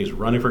 Yeah. And he's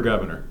running for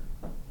governor.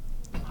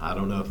 I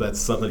don't know if that's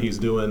something he's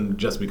doing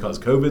just because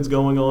COVID's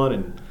going on.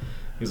 And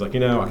he's like,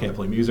 I can't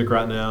play music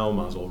right now.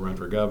 Might as well run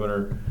for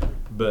governor.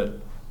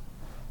 But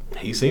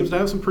he seems to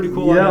have some pretty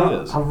cool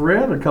ideas. I've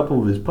read a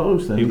couple of his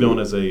posts. And he's going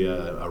as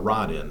a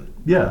ride-in.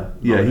 Yeah.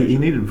 He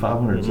needed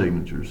 500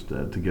 signatures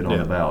to get on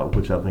the ballot,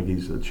 which I think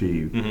he's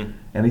achieved.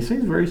 And he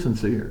seems very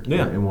sincere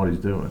in what he's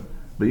doing.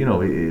 But,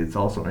 it's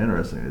also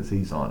interesting is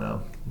he's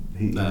on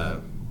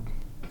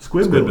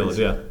Squidbillies.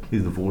 Yeah.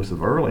 He's the voice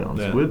of Early on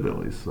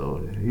Squidbillies,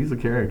 so he's a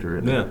character.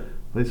 And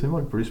they seem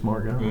like a pretty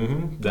smart guy.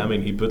 I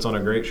mean, he puts on a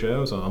great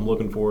show, so I'm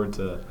looking forward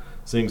to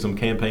seeing some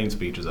campaign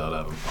speeches out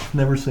of him. I've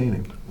never seen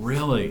him.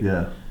 Really?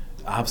 Yeah.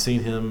 I've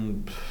seen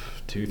him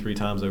 2-3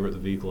 times over at the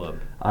V Club.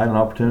 I had an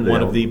opportunity.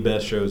 One of the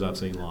best shows I've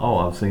seen live. Oh,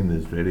 I've seen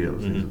his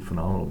videos. He's a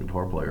phenomenal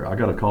guitar player. I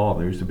got a call.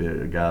 There used to be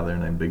a guy there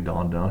named Big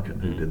Don Duncan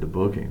who did the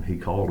booking. He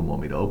called and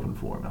wanted me to open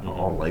for him. I thought,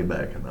 I'll lay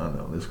back and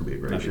unknown. This could be a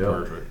great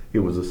show. Perfect. It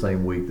was the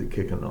same week that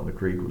Kicking on the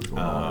Creek was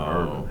going on in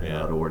Urban, and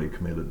I'd already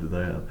committed to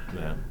that.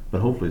 Yeah. But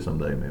hopefully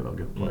someday maybe I'll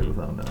get to play with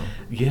Unknown.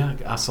 Yeah,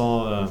 I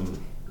saw.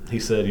 He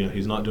said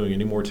he's not doing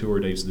any more tour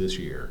dates this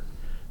year.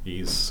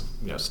 He's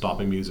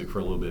stopping music for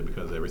a little bit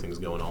because everything's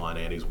going on,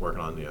 and he's working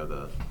on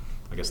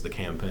the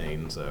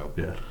campaign. So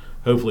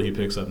hopefully he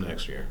picks up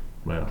next year.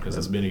 Well, because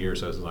it's been a year or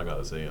so since I got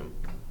to see him.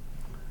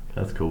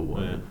 That's cool.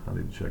 Yeah. I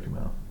need to check him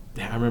out.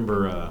 Yeah, I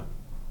remember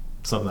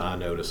something I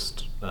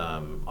noticed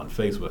on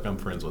Facebook. I'm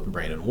friends with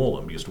Brandon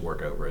Woolham. Used to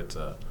work over at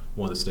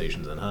one of the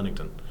stations in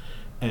Huntington,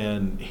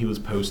 and he was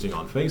posting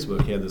on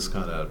Facebook. He had this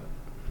kind of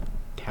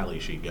tally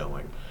sheet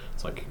going.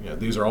 It's like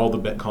these are all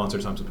the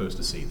concerts I'm supposed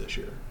to see this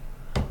year.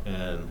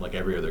 And like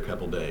every other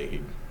couple day,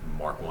 he'd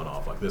mark one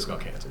off, like this got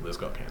canceled, this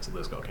got canceled,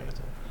 this got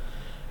canceled.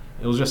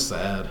 It was just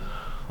sad.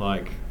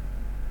 Like,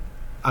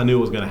 I knew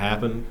it was going to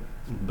happen,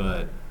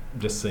 but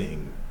just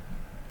seeing.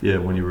 Yeah,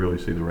 when you really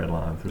see the red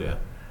line through it.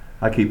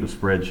 I keep a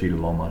spreadsheet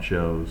of all my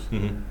shows,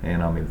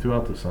 and I mean,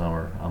 throughout the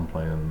summer, I'm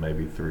playing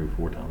maybe 3 or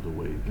 4 times a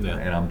week,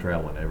 and I'm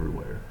traveling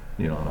everywhere.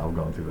 And I've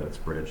gone through that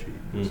spreadsheet,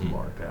 just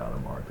marked out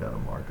and marked out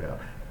and marked out.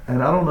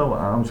 And I don't know,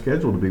 I'm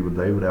scheduled to be with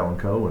David Allen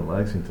Coe in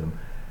Lexington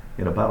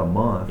in about a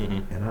month,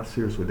 and I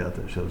seriously doubt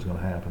that show's going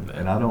to happen.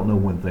 And I don't know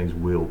when things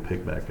will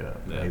pick back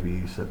up.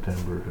 Maybe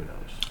September, who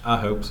knows? I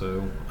hope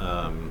so.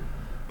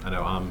 I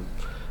know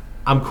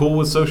I'm cool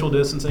with social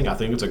distancing. I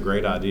think it's a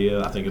great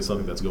idea. I think it's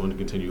something that's going to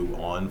continue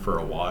on for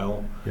a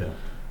while. Yeah.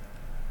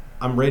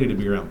 I'm ready to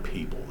be around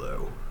people,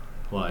 though.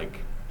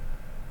 Like,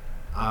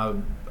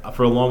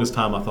 for the longest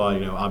time, I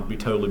thought, I'd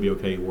totally be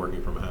okay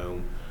working from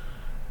home.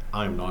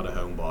 I am not a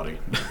homebody.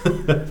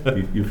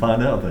 you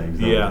find out things,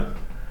 don't yeah. you?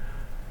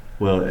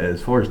 Well,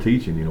 as far as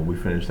teaching, we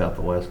finished out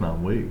the last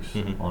 9 weeks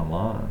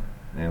online,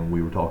 and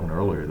we were talking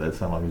earlier. That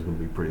sounded like it was going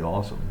to be pretty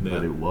awesome,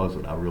 but it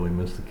wasn't. I really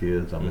missed the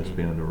kids. I missed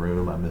being in the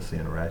room. I missed the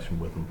interaction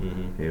with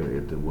them.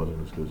 It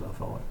wasn't as good as I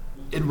thought.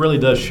 It really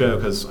does show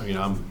because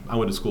I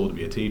went to school to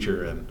be a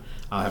teacher, and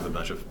I have a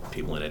bunch of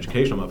people in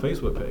education on my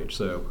Facebook page.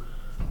 So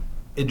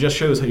it just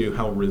shows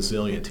how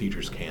resilient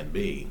teachers can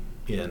be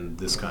in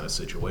this kind of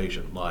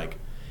situation. Like,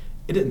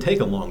 it didn't take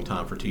a long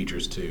time for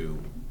teachers to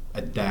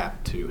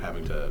adapt to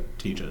having to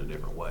teach in a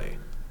different way.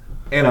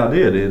 And I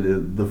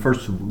did. The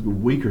first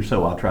week or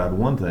so, I tried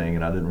one thing,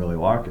 and I didn't really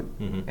like it.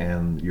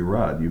 And you're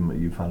right.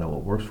 You find out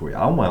what works for you.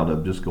 I wound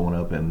up just going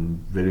up and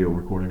video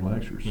recording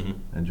lectures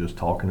and just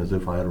talking as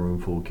if I had a room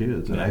full of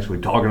kids and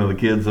actually talking to the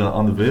kids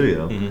on the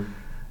video.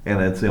 And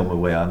that's the only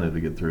way I knew to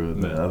get through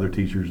it. Other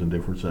teachers in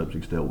different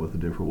subjects dealt with it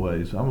different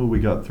ways. I mean, we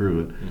got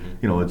through it.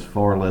 It's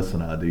far less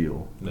than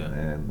ideal.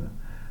 And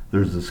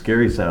there's the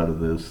scary side of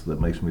this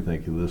that makes me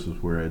think this is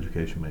where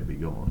education may be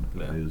going,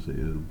 is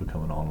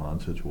become an online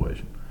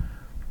situation.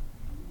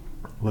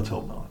 Let's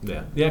hope not.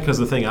 Yeah, because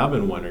the thing I've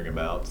been wondering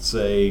about,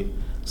 say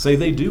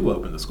they do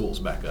open the schools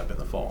back up in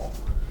the fall.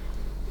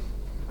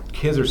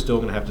 Kids are still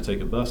going to have to take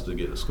a bus to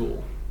get to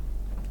school.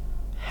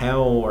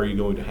 How are you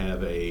going to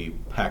have a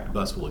packed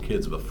bus full of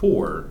kids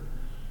before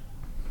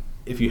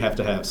if you have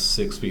to have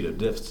 6 feet of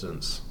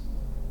distance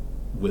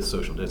with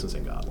social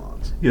distancing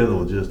guidelines. Yeah, the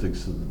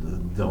logistics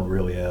don't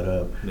really add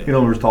up. Yeah.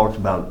 There's talks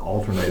about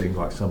alternating,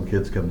 like some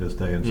kids come this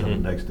day and some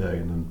the next day,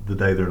 and then the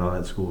day they're not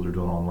at school, they're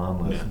doing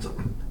online lessons.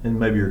 And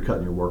maybe you're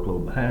cutting your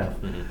workload in half.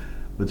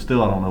 But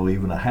still, I don't know,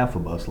 even a half a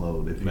bus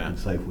load if you can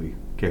safely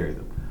carry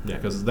them. Yeah,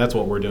 because that's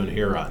what we're doing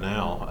here right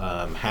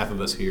now. Half of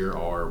us here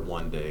are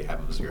one day, half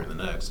of us here the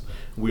next.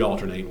 We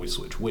alternate and we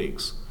switch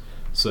weeks.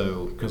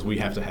 So, because we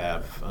have to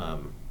have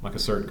like a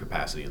certain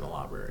capacity in the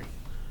library.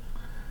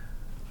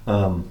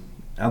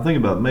 I think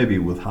about maybe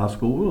with high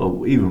school,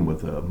 well, even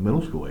with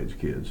middle school age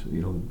kids,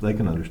 they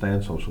can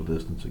understand social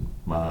distancing.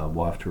 My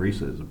wife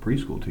Teresa is a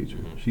preschool teacher.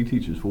 She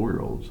teaches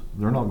 4-year-olds.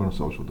 They're not going to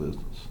social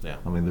distance. Yeah.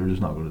 I mean, they're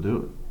just not going to do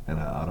it. And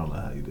I don't know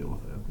how you deal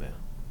with that. Yeah.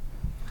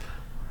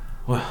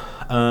 Well,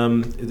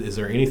 is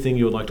there anything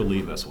you would like to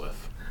leave us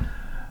with?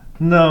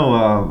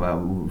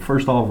 No.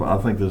 First off,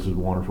 I think this is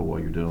wonderful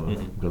what you're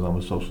doing because I'm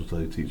a social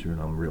studies teacher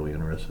and I'm really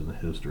interested in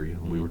history.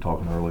 We were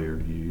talking earlier.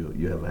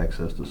 You have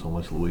access to so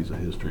much Louisa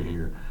history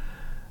here.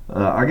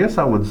 I guess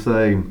I would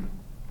say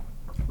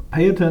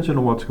pay attention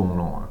to what's going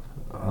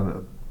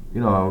on.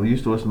 I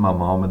used to listen to my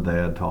mom and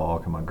dad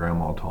talk and my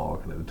grandma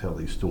talk, and they would tell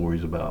these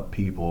stories about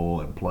people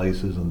and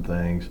places and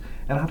things.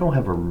 And I don't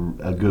have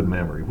a good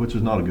memory, which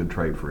is not a good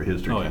trait for a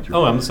history teacher.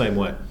 Oh, I'm the same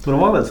way. But a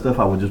lot of that stuff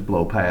I would just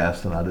blow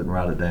past, and I didn't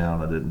write it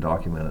down, I didn't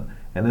document it.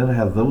 And then to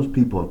have those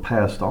people have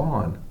passed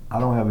on, I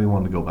don't have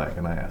anyone to go back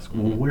and ask,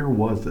 well, where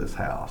was this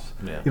house?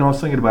 Yeah. I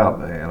was thinking about,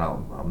 and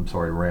I'm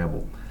sorry to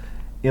ramble,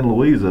 in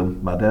Louisa,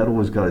 my dad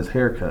always got his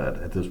hair cut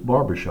at this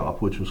barber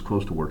shop, which was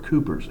close to where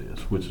Cooper's is,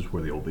 which is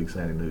where the old Big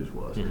Sandy News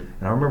was. And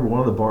I remember one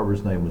of the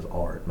barbers' name was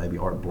Art, maybe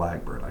Art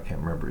Blackburn. I can't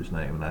remember his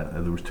name.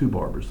 And there was 2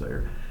 barbers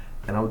there.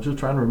 And I was just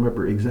trying to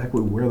remember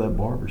exactly where that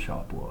barber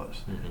shop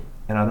was.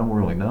 And I don't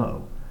really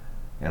know.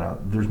 And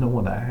there's no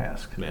one to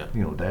ask. Yeah.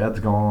 Dad's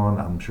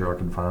gone. I'm sure I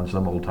can find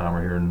some old timer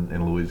here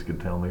in Louisa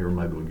could tell me, or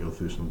maybe we can go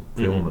through some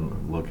film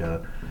and look at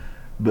it.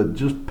 But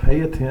just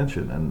pay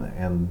attention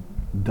and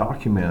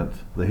document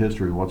the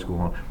history of what's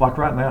going on. Like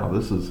right now,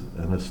 this is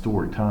an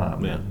historic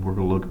time. Yeah. We're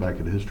going to look back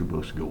at history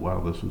books and go, wow,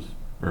 this was,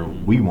 or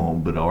we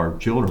won't, but our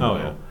children will.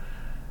 Yeah.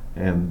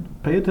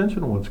 And pay attention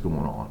to what's going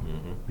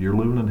on. You're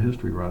living in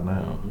history right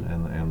now.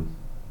 And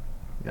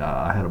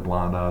I had a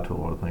blind eye to a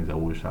lot of things I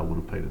wish I would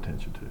have paid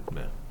attention to.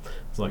 Yeah.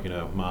 It's like,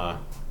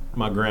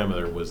 my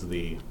grandmother was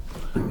the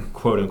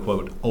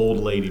quote-unquote old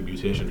lady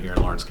beautician here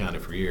in Lawrence County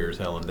for years,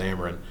 Helen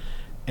Dameron.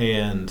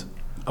 And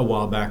a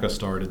while back I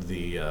started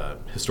the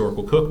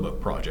historical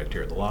cookbook project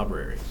here at the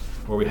library,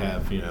 where we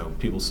have,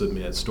 people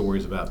submit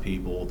stories about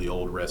people, the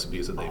old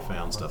recipes that they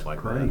found, stuff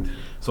like that.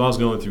 So I was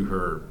going through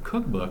her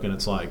cookbook, and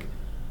it's like,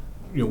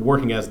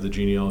 working as the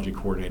genealogy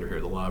coordinator here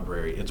at the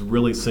library, it's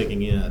really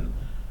sinking in.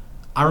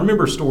 I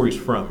remember stories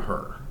from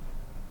her.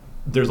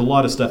 There's a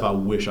lot of stuff I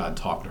wish I'd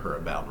talked to her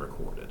about and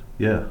recorded.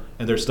 Yeah.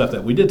 And there's stuff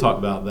that we did talk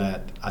about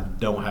that I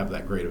don't have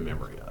that great a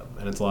memory of.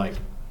 And it's like,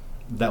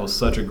 that was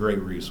such a great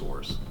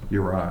resource.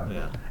 You're right.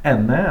 Yeah.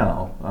 And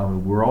now,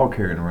 we're all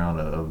carrying around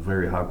a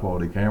very high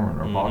quality camera in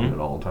our pocket at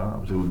all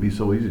times. It would be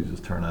so easy to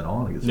just turn that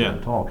on and get someone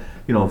to talk.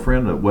 A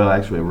friend, a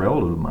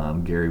relative of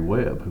mine, Gary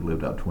Webb, who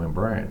lived out Twin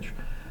Branch,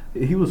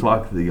 he was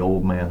like the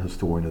old man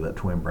historian of that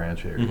Twin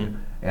Branch area.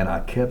 And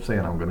I kept saying,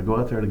 I'm going to go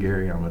out there to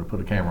Gary, I'm going to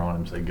put a camera on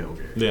him and say, go,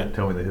 Gary. Yeah.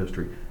 Tell me the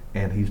history.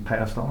 And he's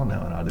passed on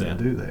now, and I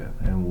didn't do that.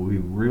 And we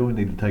really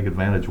need to take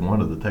advantage,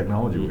 one, of the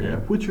technology we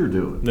have, which you're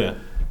doing. Yeah.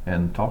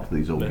 And talk to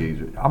these old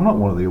geezers. I'm not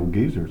one of the old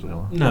geezers,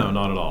 though. No,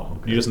 not at all.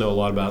 Okay. You just know a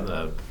lot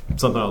about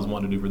something I was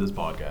wanting to do for this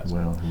podcast.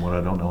 Well, what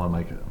I don't know, I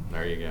make it.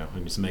 There you go.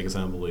 And just make it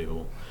sound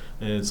believable.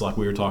 And it's like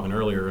we were talking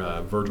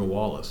earlier, Virgil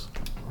Wallace.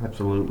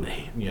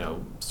 Absolutely.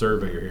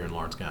 Surveyor here in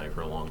Lawrence County for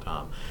a long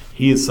time.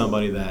 He is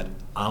somebody that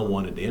I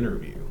wanted to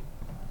interview.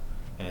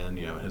 And,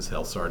 his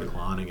health started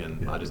declining,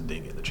 and I just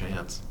didn't get the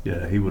chance.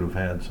 Yeah, he would have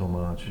had so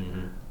much.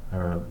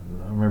 I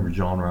remember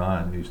John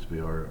Ryan used to be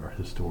our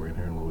historian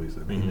here in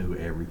Louisa. He knew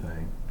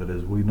everything. But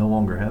as we no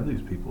longer have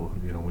these people,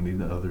 we need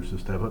the others to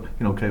step up.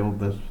 Caleb,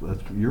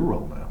 that's your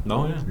role now.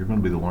 Oh, yeah. You're going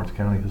to be the Lawrence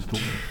County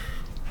historian.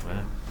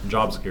 Well,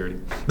 job security.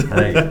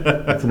 Hey,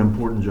 that's an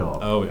important job.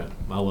 Oh, yeah.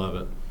 I love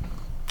it.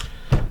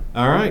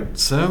 All right.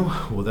 So,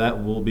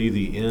 that will be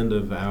the end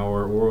of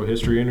our oral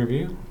history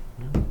interview.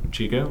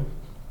 Chico,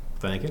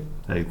 thank you.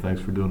 Hey,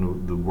 thanks for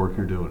doing the work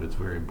you're doing. It's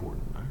very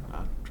important.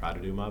 I try to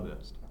do my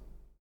best.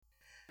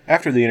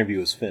 After the interview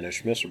was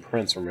finished, Mr.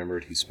 Prince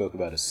remembered he spoke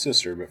about his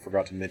sister but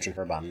forgot to mention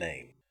her by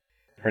name.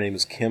 Her name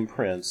is Kim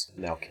Prince,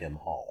 now Kim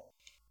Hall.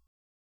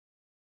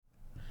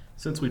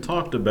 Since we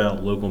talked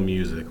about local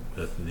music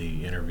with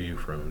the interview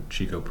from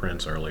Chico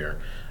Prince earlier,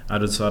 I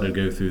decided to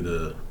go through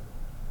the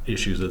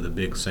issues of the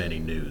Big Sandy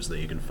News that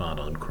you can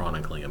find on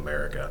Chronicling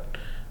America.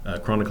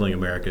 Chronicling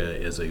America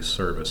is a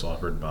service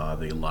offered by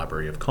the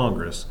Library of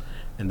Congress,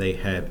 and they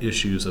have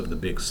issues of the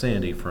Big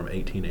Sandy from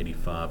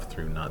 1885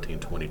 through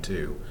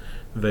 1922,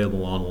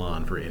 available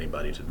online for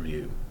anybody to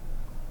view.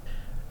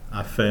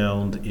 I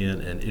found in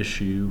an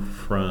issue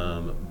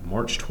from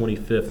March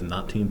 25th,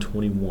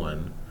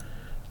 1921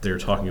 They're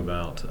talking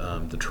about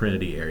the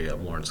Trinity area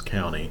of Lawrence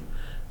County. It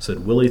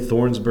said Willie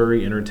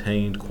Thornsbury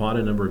entertained quite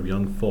a number of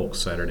young folks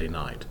Saturday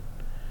night.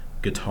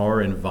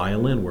 Guitar and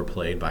violin were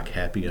played by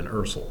Cappy and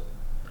Ursel.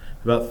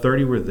 About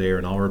 30 were there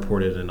and all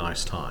reported a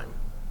nice time.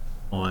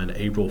 On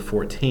April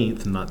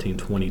 14th,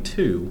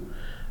 1922,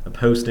 a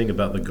posting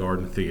about the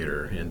Garden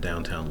Theater in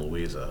downtown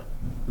Louisa.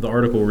 The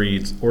article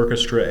reads,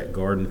 Orchestra at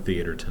Garden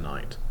Theater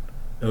tonight.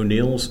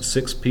 O'Neill's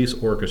 6-piece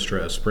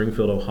orchestra of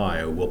Springfield,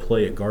 Ohio will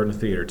play at Garden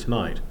Theater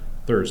tonight,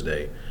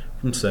 Thursday,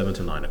 from 7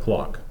 to 9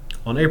 o'clock.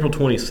 On April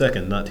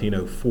 22nd,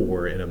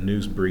 1904, in a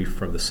news brief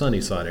from the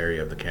Sunnyside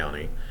area of the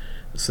county,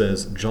 it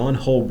says, John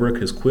Holbrook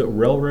has quit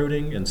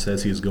railroading and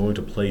says he is going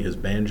to play his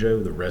banjo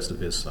the rest of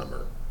his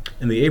summer.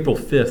 In the April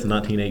 5th,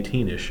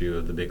 1918 issue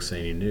of the Big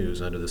Sandy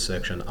News, under the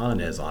section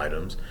Inez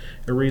items,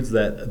 it reads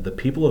that the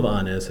people of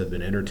Inez have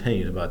been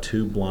entertained by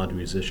 2 blonde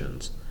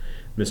musicians,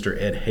 Mr.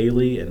 Ed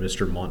Haley and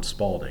Mr. Mont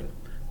Spaulding.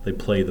 They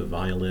play the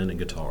violin and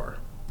guitar.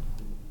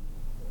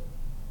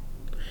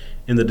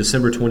 In the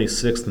December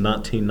 26,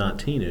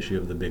 1919 issue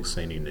of the Big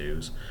Sandy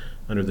News,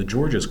 under the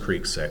Georges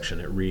Creek section,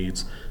 it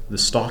reads, The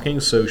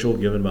stocking social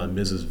given by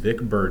Mrs. Vic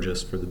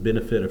Burgess for the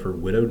benefit of her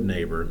widowed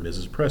neighbor,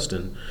 Mrs.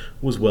 Preston,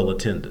 was well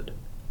attended.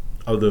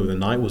 Although the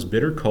night was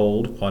bitter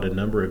cold, quite a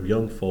number of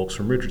young folks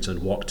from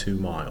Richardson walked 2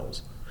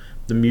 miles.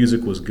 The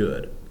music was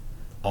good.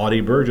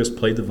 Audie Burgess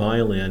played the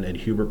violin and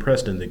Hubert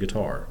Preston the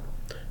guitar.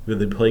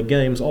 They played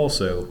games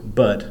also,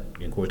 but,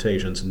 in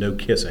quotations, no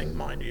kissing,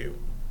 mind you.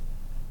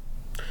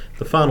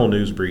 The final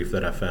news brief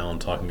that I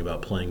found talking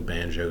about playing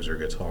banjos or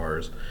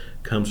guitars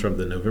comes from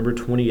the November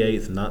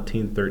 28,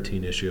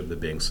 1913 issue of the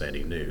Big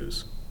Sandy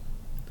News.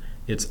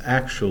 It's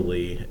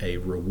actually a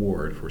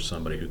reward for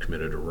somebody who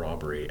committed a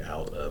robbery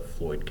out of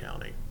Floyd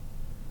County.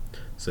 It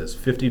says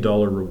 $50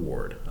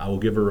 reward. I will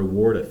give a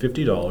reward of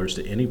 $50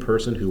 to any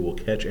person who will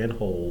catch and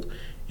hold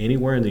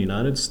anywhere in the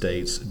United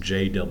States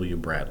J.W.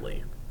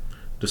 Bradley.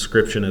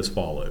 Description as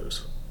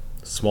follows.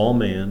 Small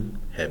man,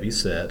 heavy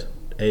set,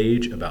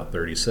 age about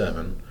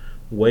 37,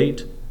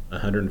 weight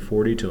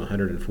 140 to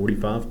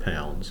 145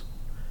 pounds,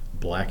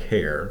 black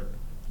hair,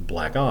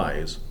 black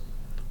eyes,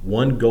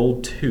 1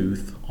 gold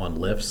tooth on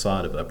left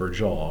side of upper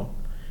jaw,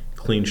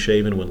 clean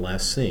shaven when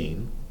last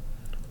seen,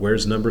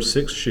 wears number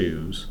 6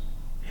 shoes,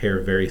 hair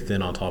very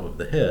thin on top of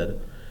the head,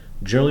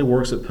 generally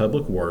works at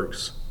Public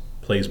Works,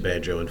 plays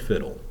banjo and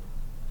fiddle.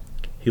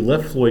 He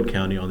left Floyd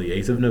County on the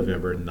 8th of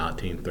November,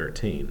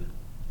 1913.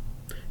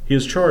 He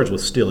is charged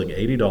with stealing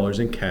 $80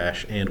 in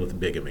cash and with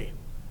bigamy.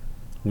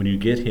 When you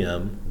get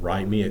him,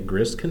 write me at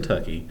Grist,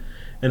 Kentucky,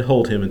 and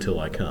hold him until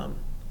I come.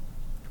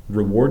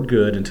 Reward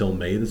good until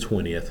May the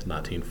 20th,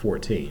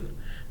 1914.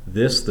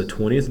 This, the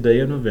 20th day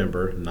of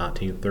November,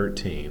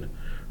 1913.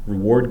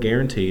 Reward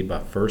guaranteed by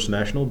First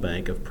National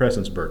Bank of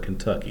Prestonsburg,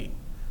 Kentucky.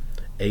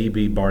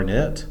 A.B.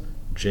 Barnett,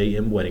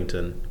 J.M.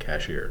 Weddington,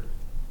 cashier.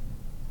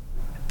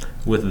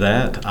 With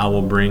that, I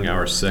will bring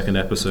our second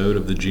episode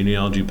of the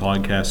Genealogy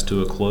Podcast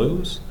to a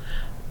close.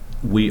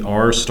 We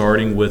are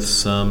starting with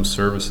some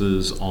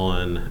services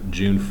on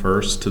June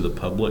 1st to the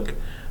public.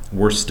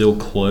 We're still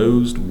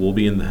closed. We'll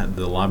be in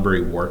the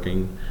library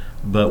working,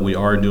 but we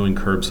are doing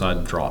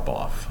curbside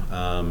drop-off.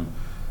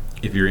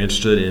 If you're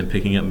interested in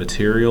picking up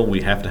material,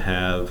 we have to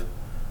have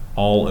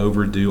all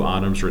overdue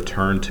items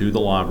returned to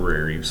the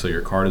library so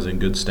your card is in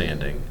good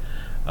standing.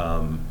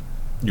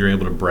 You're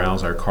able to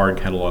browse our card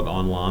catalog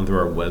online through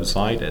our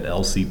website at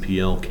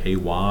lcplky.org.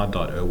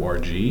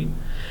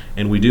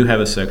 And we do have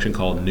a section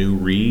called New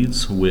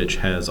Reads, which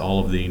has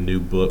all of the new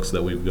books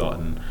that we've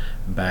gotten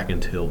back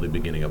until the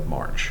beginning of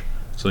March.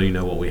 So you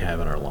know what we have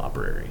in our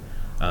library.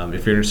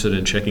 If you're interested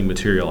in checking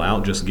material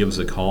out, just give us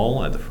a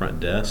call at the front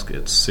desk.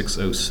 It's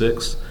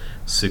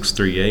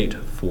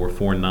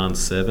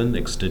 606-638-4497,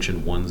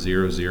 extension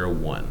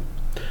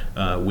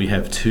 1001. We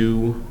have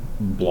 2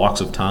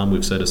 blocks of time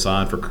we've set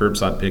aside for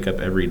curbside pickup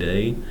every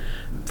day,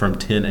 from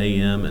 10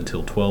 a.m.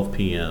 until 12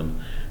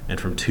 p.m.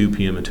 and from 2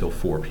 p.m. until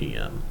 4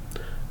 p.m.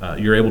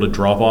 You're able to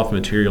drop off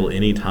material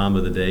any time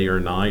of the day or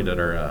night at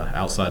our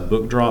outside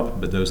book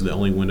drop, but those are the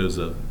only windows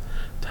of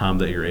time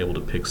that you're able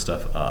to pick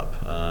stuff up.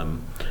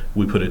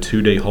 We put a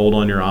 2-day hold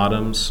on your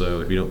items,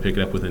 so if you don't pick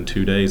it up within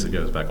 2 days, it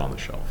goes back on the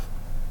shelf.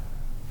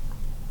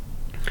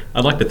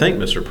 I'd like to thank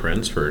Mr.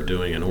 Prince for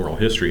doing an oral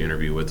history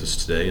interview with us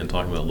today and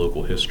talking about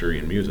local history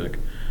and music.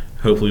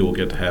 Hopefully we'll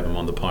get to have him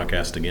on the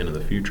podcast again in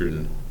the future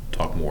and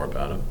talk more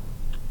about it.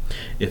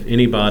 If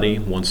anybody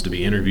wants to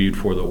be interviewed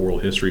for the Oral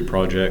History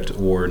Project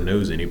or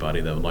knows anybody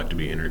that would like to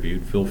be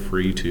interviewed, feel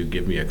free to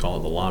give me a call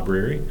at the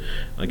library.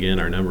 Again,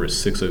 our number is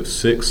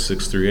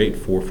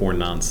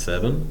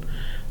 606-638-4497,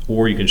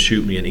 or you can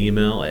shoot me an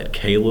email at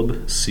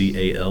Caleb,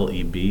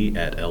 C-A-L-E-B,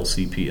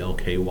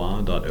 @lcplky.org.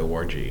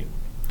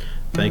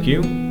 Thank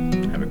you.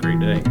 Have a great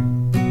day.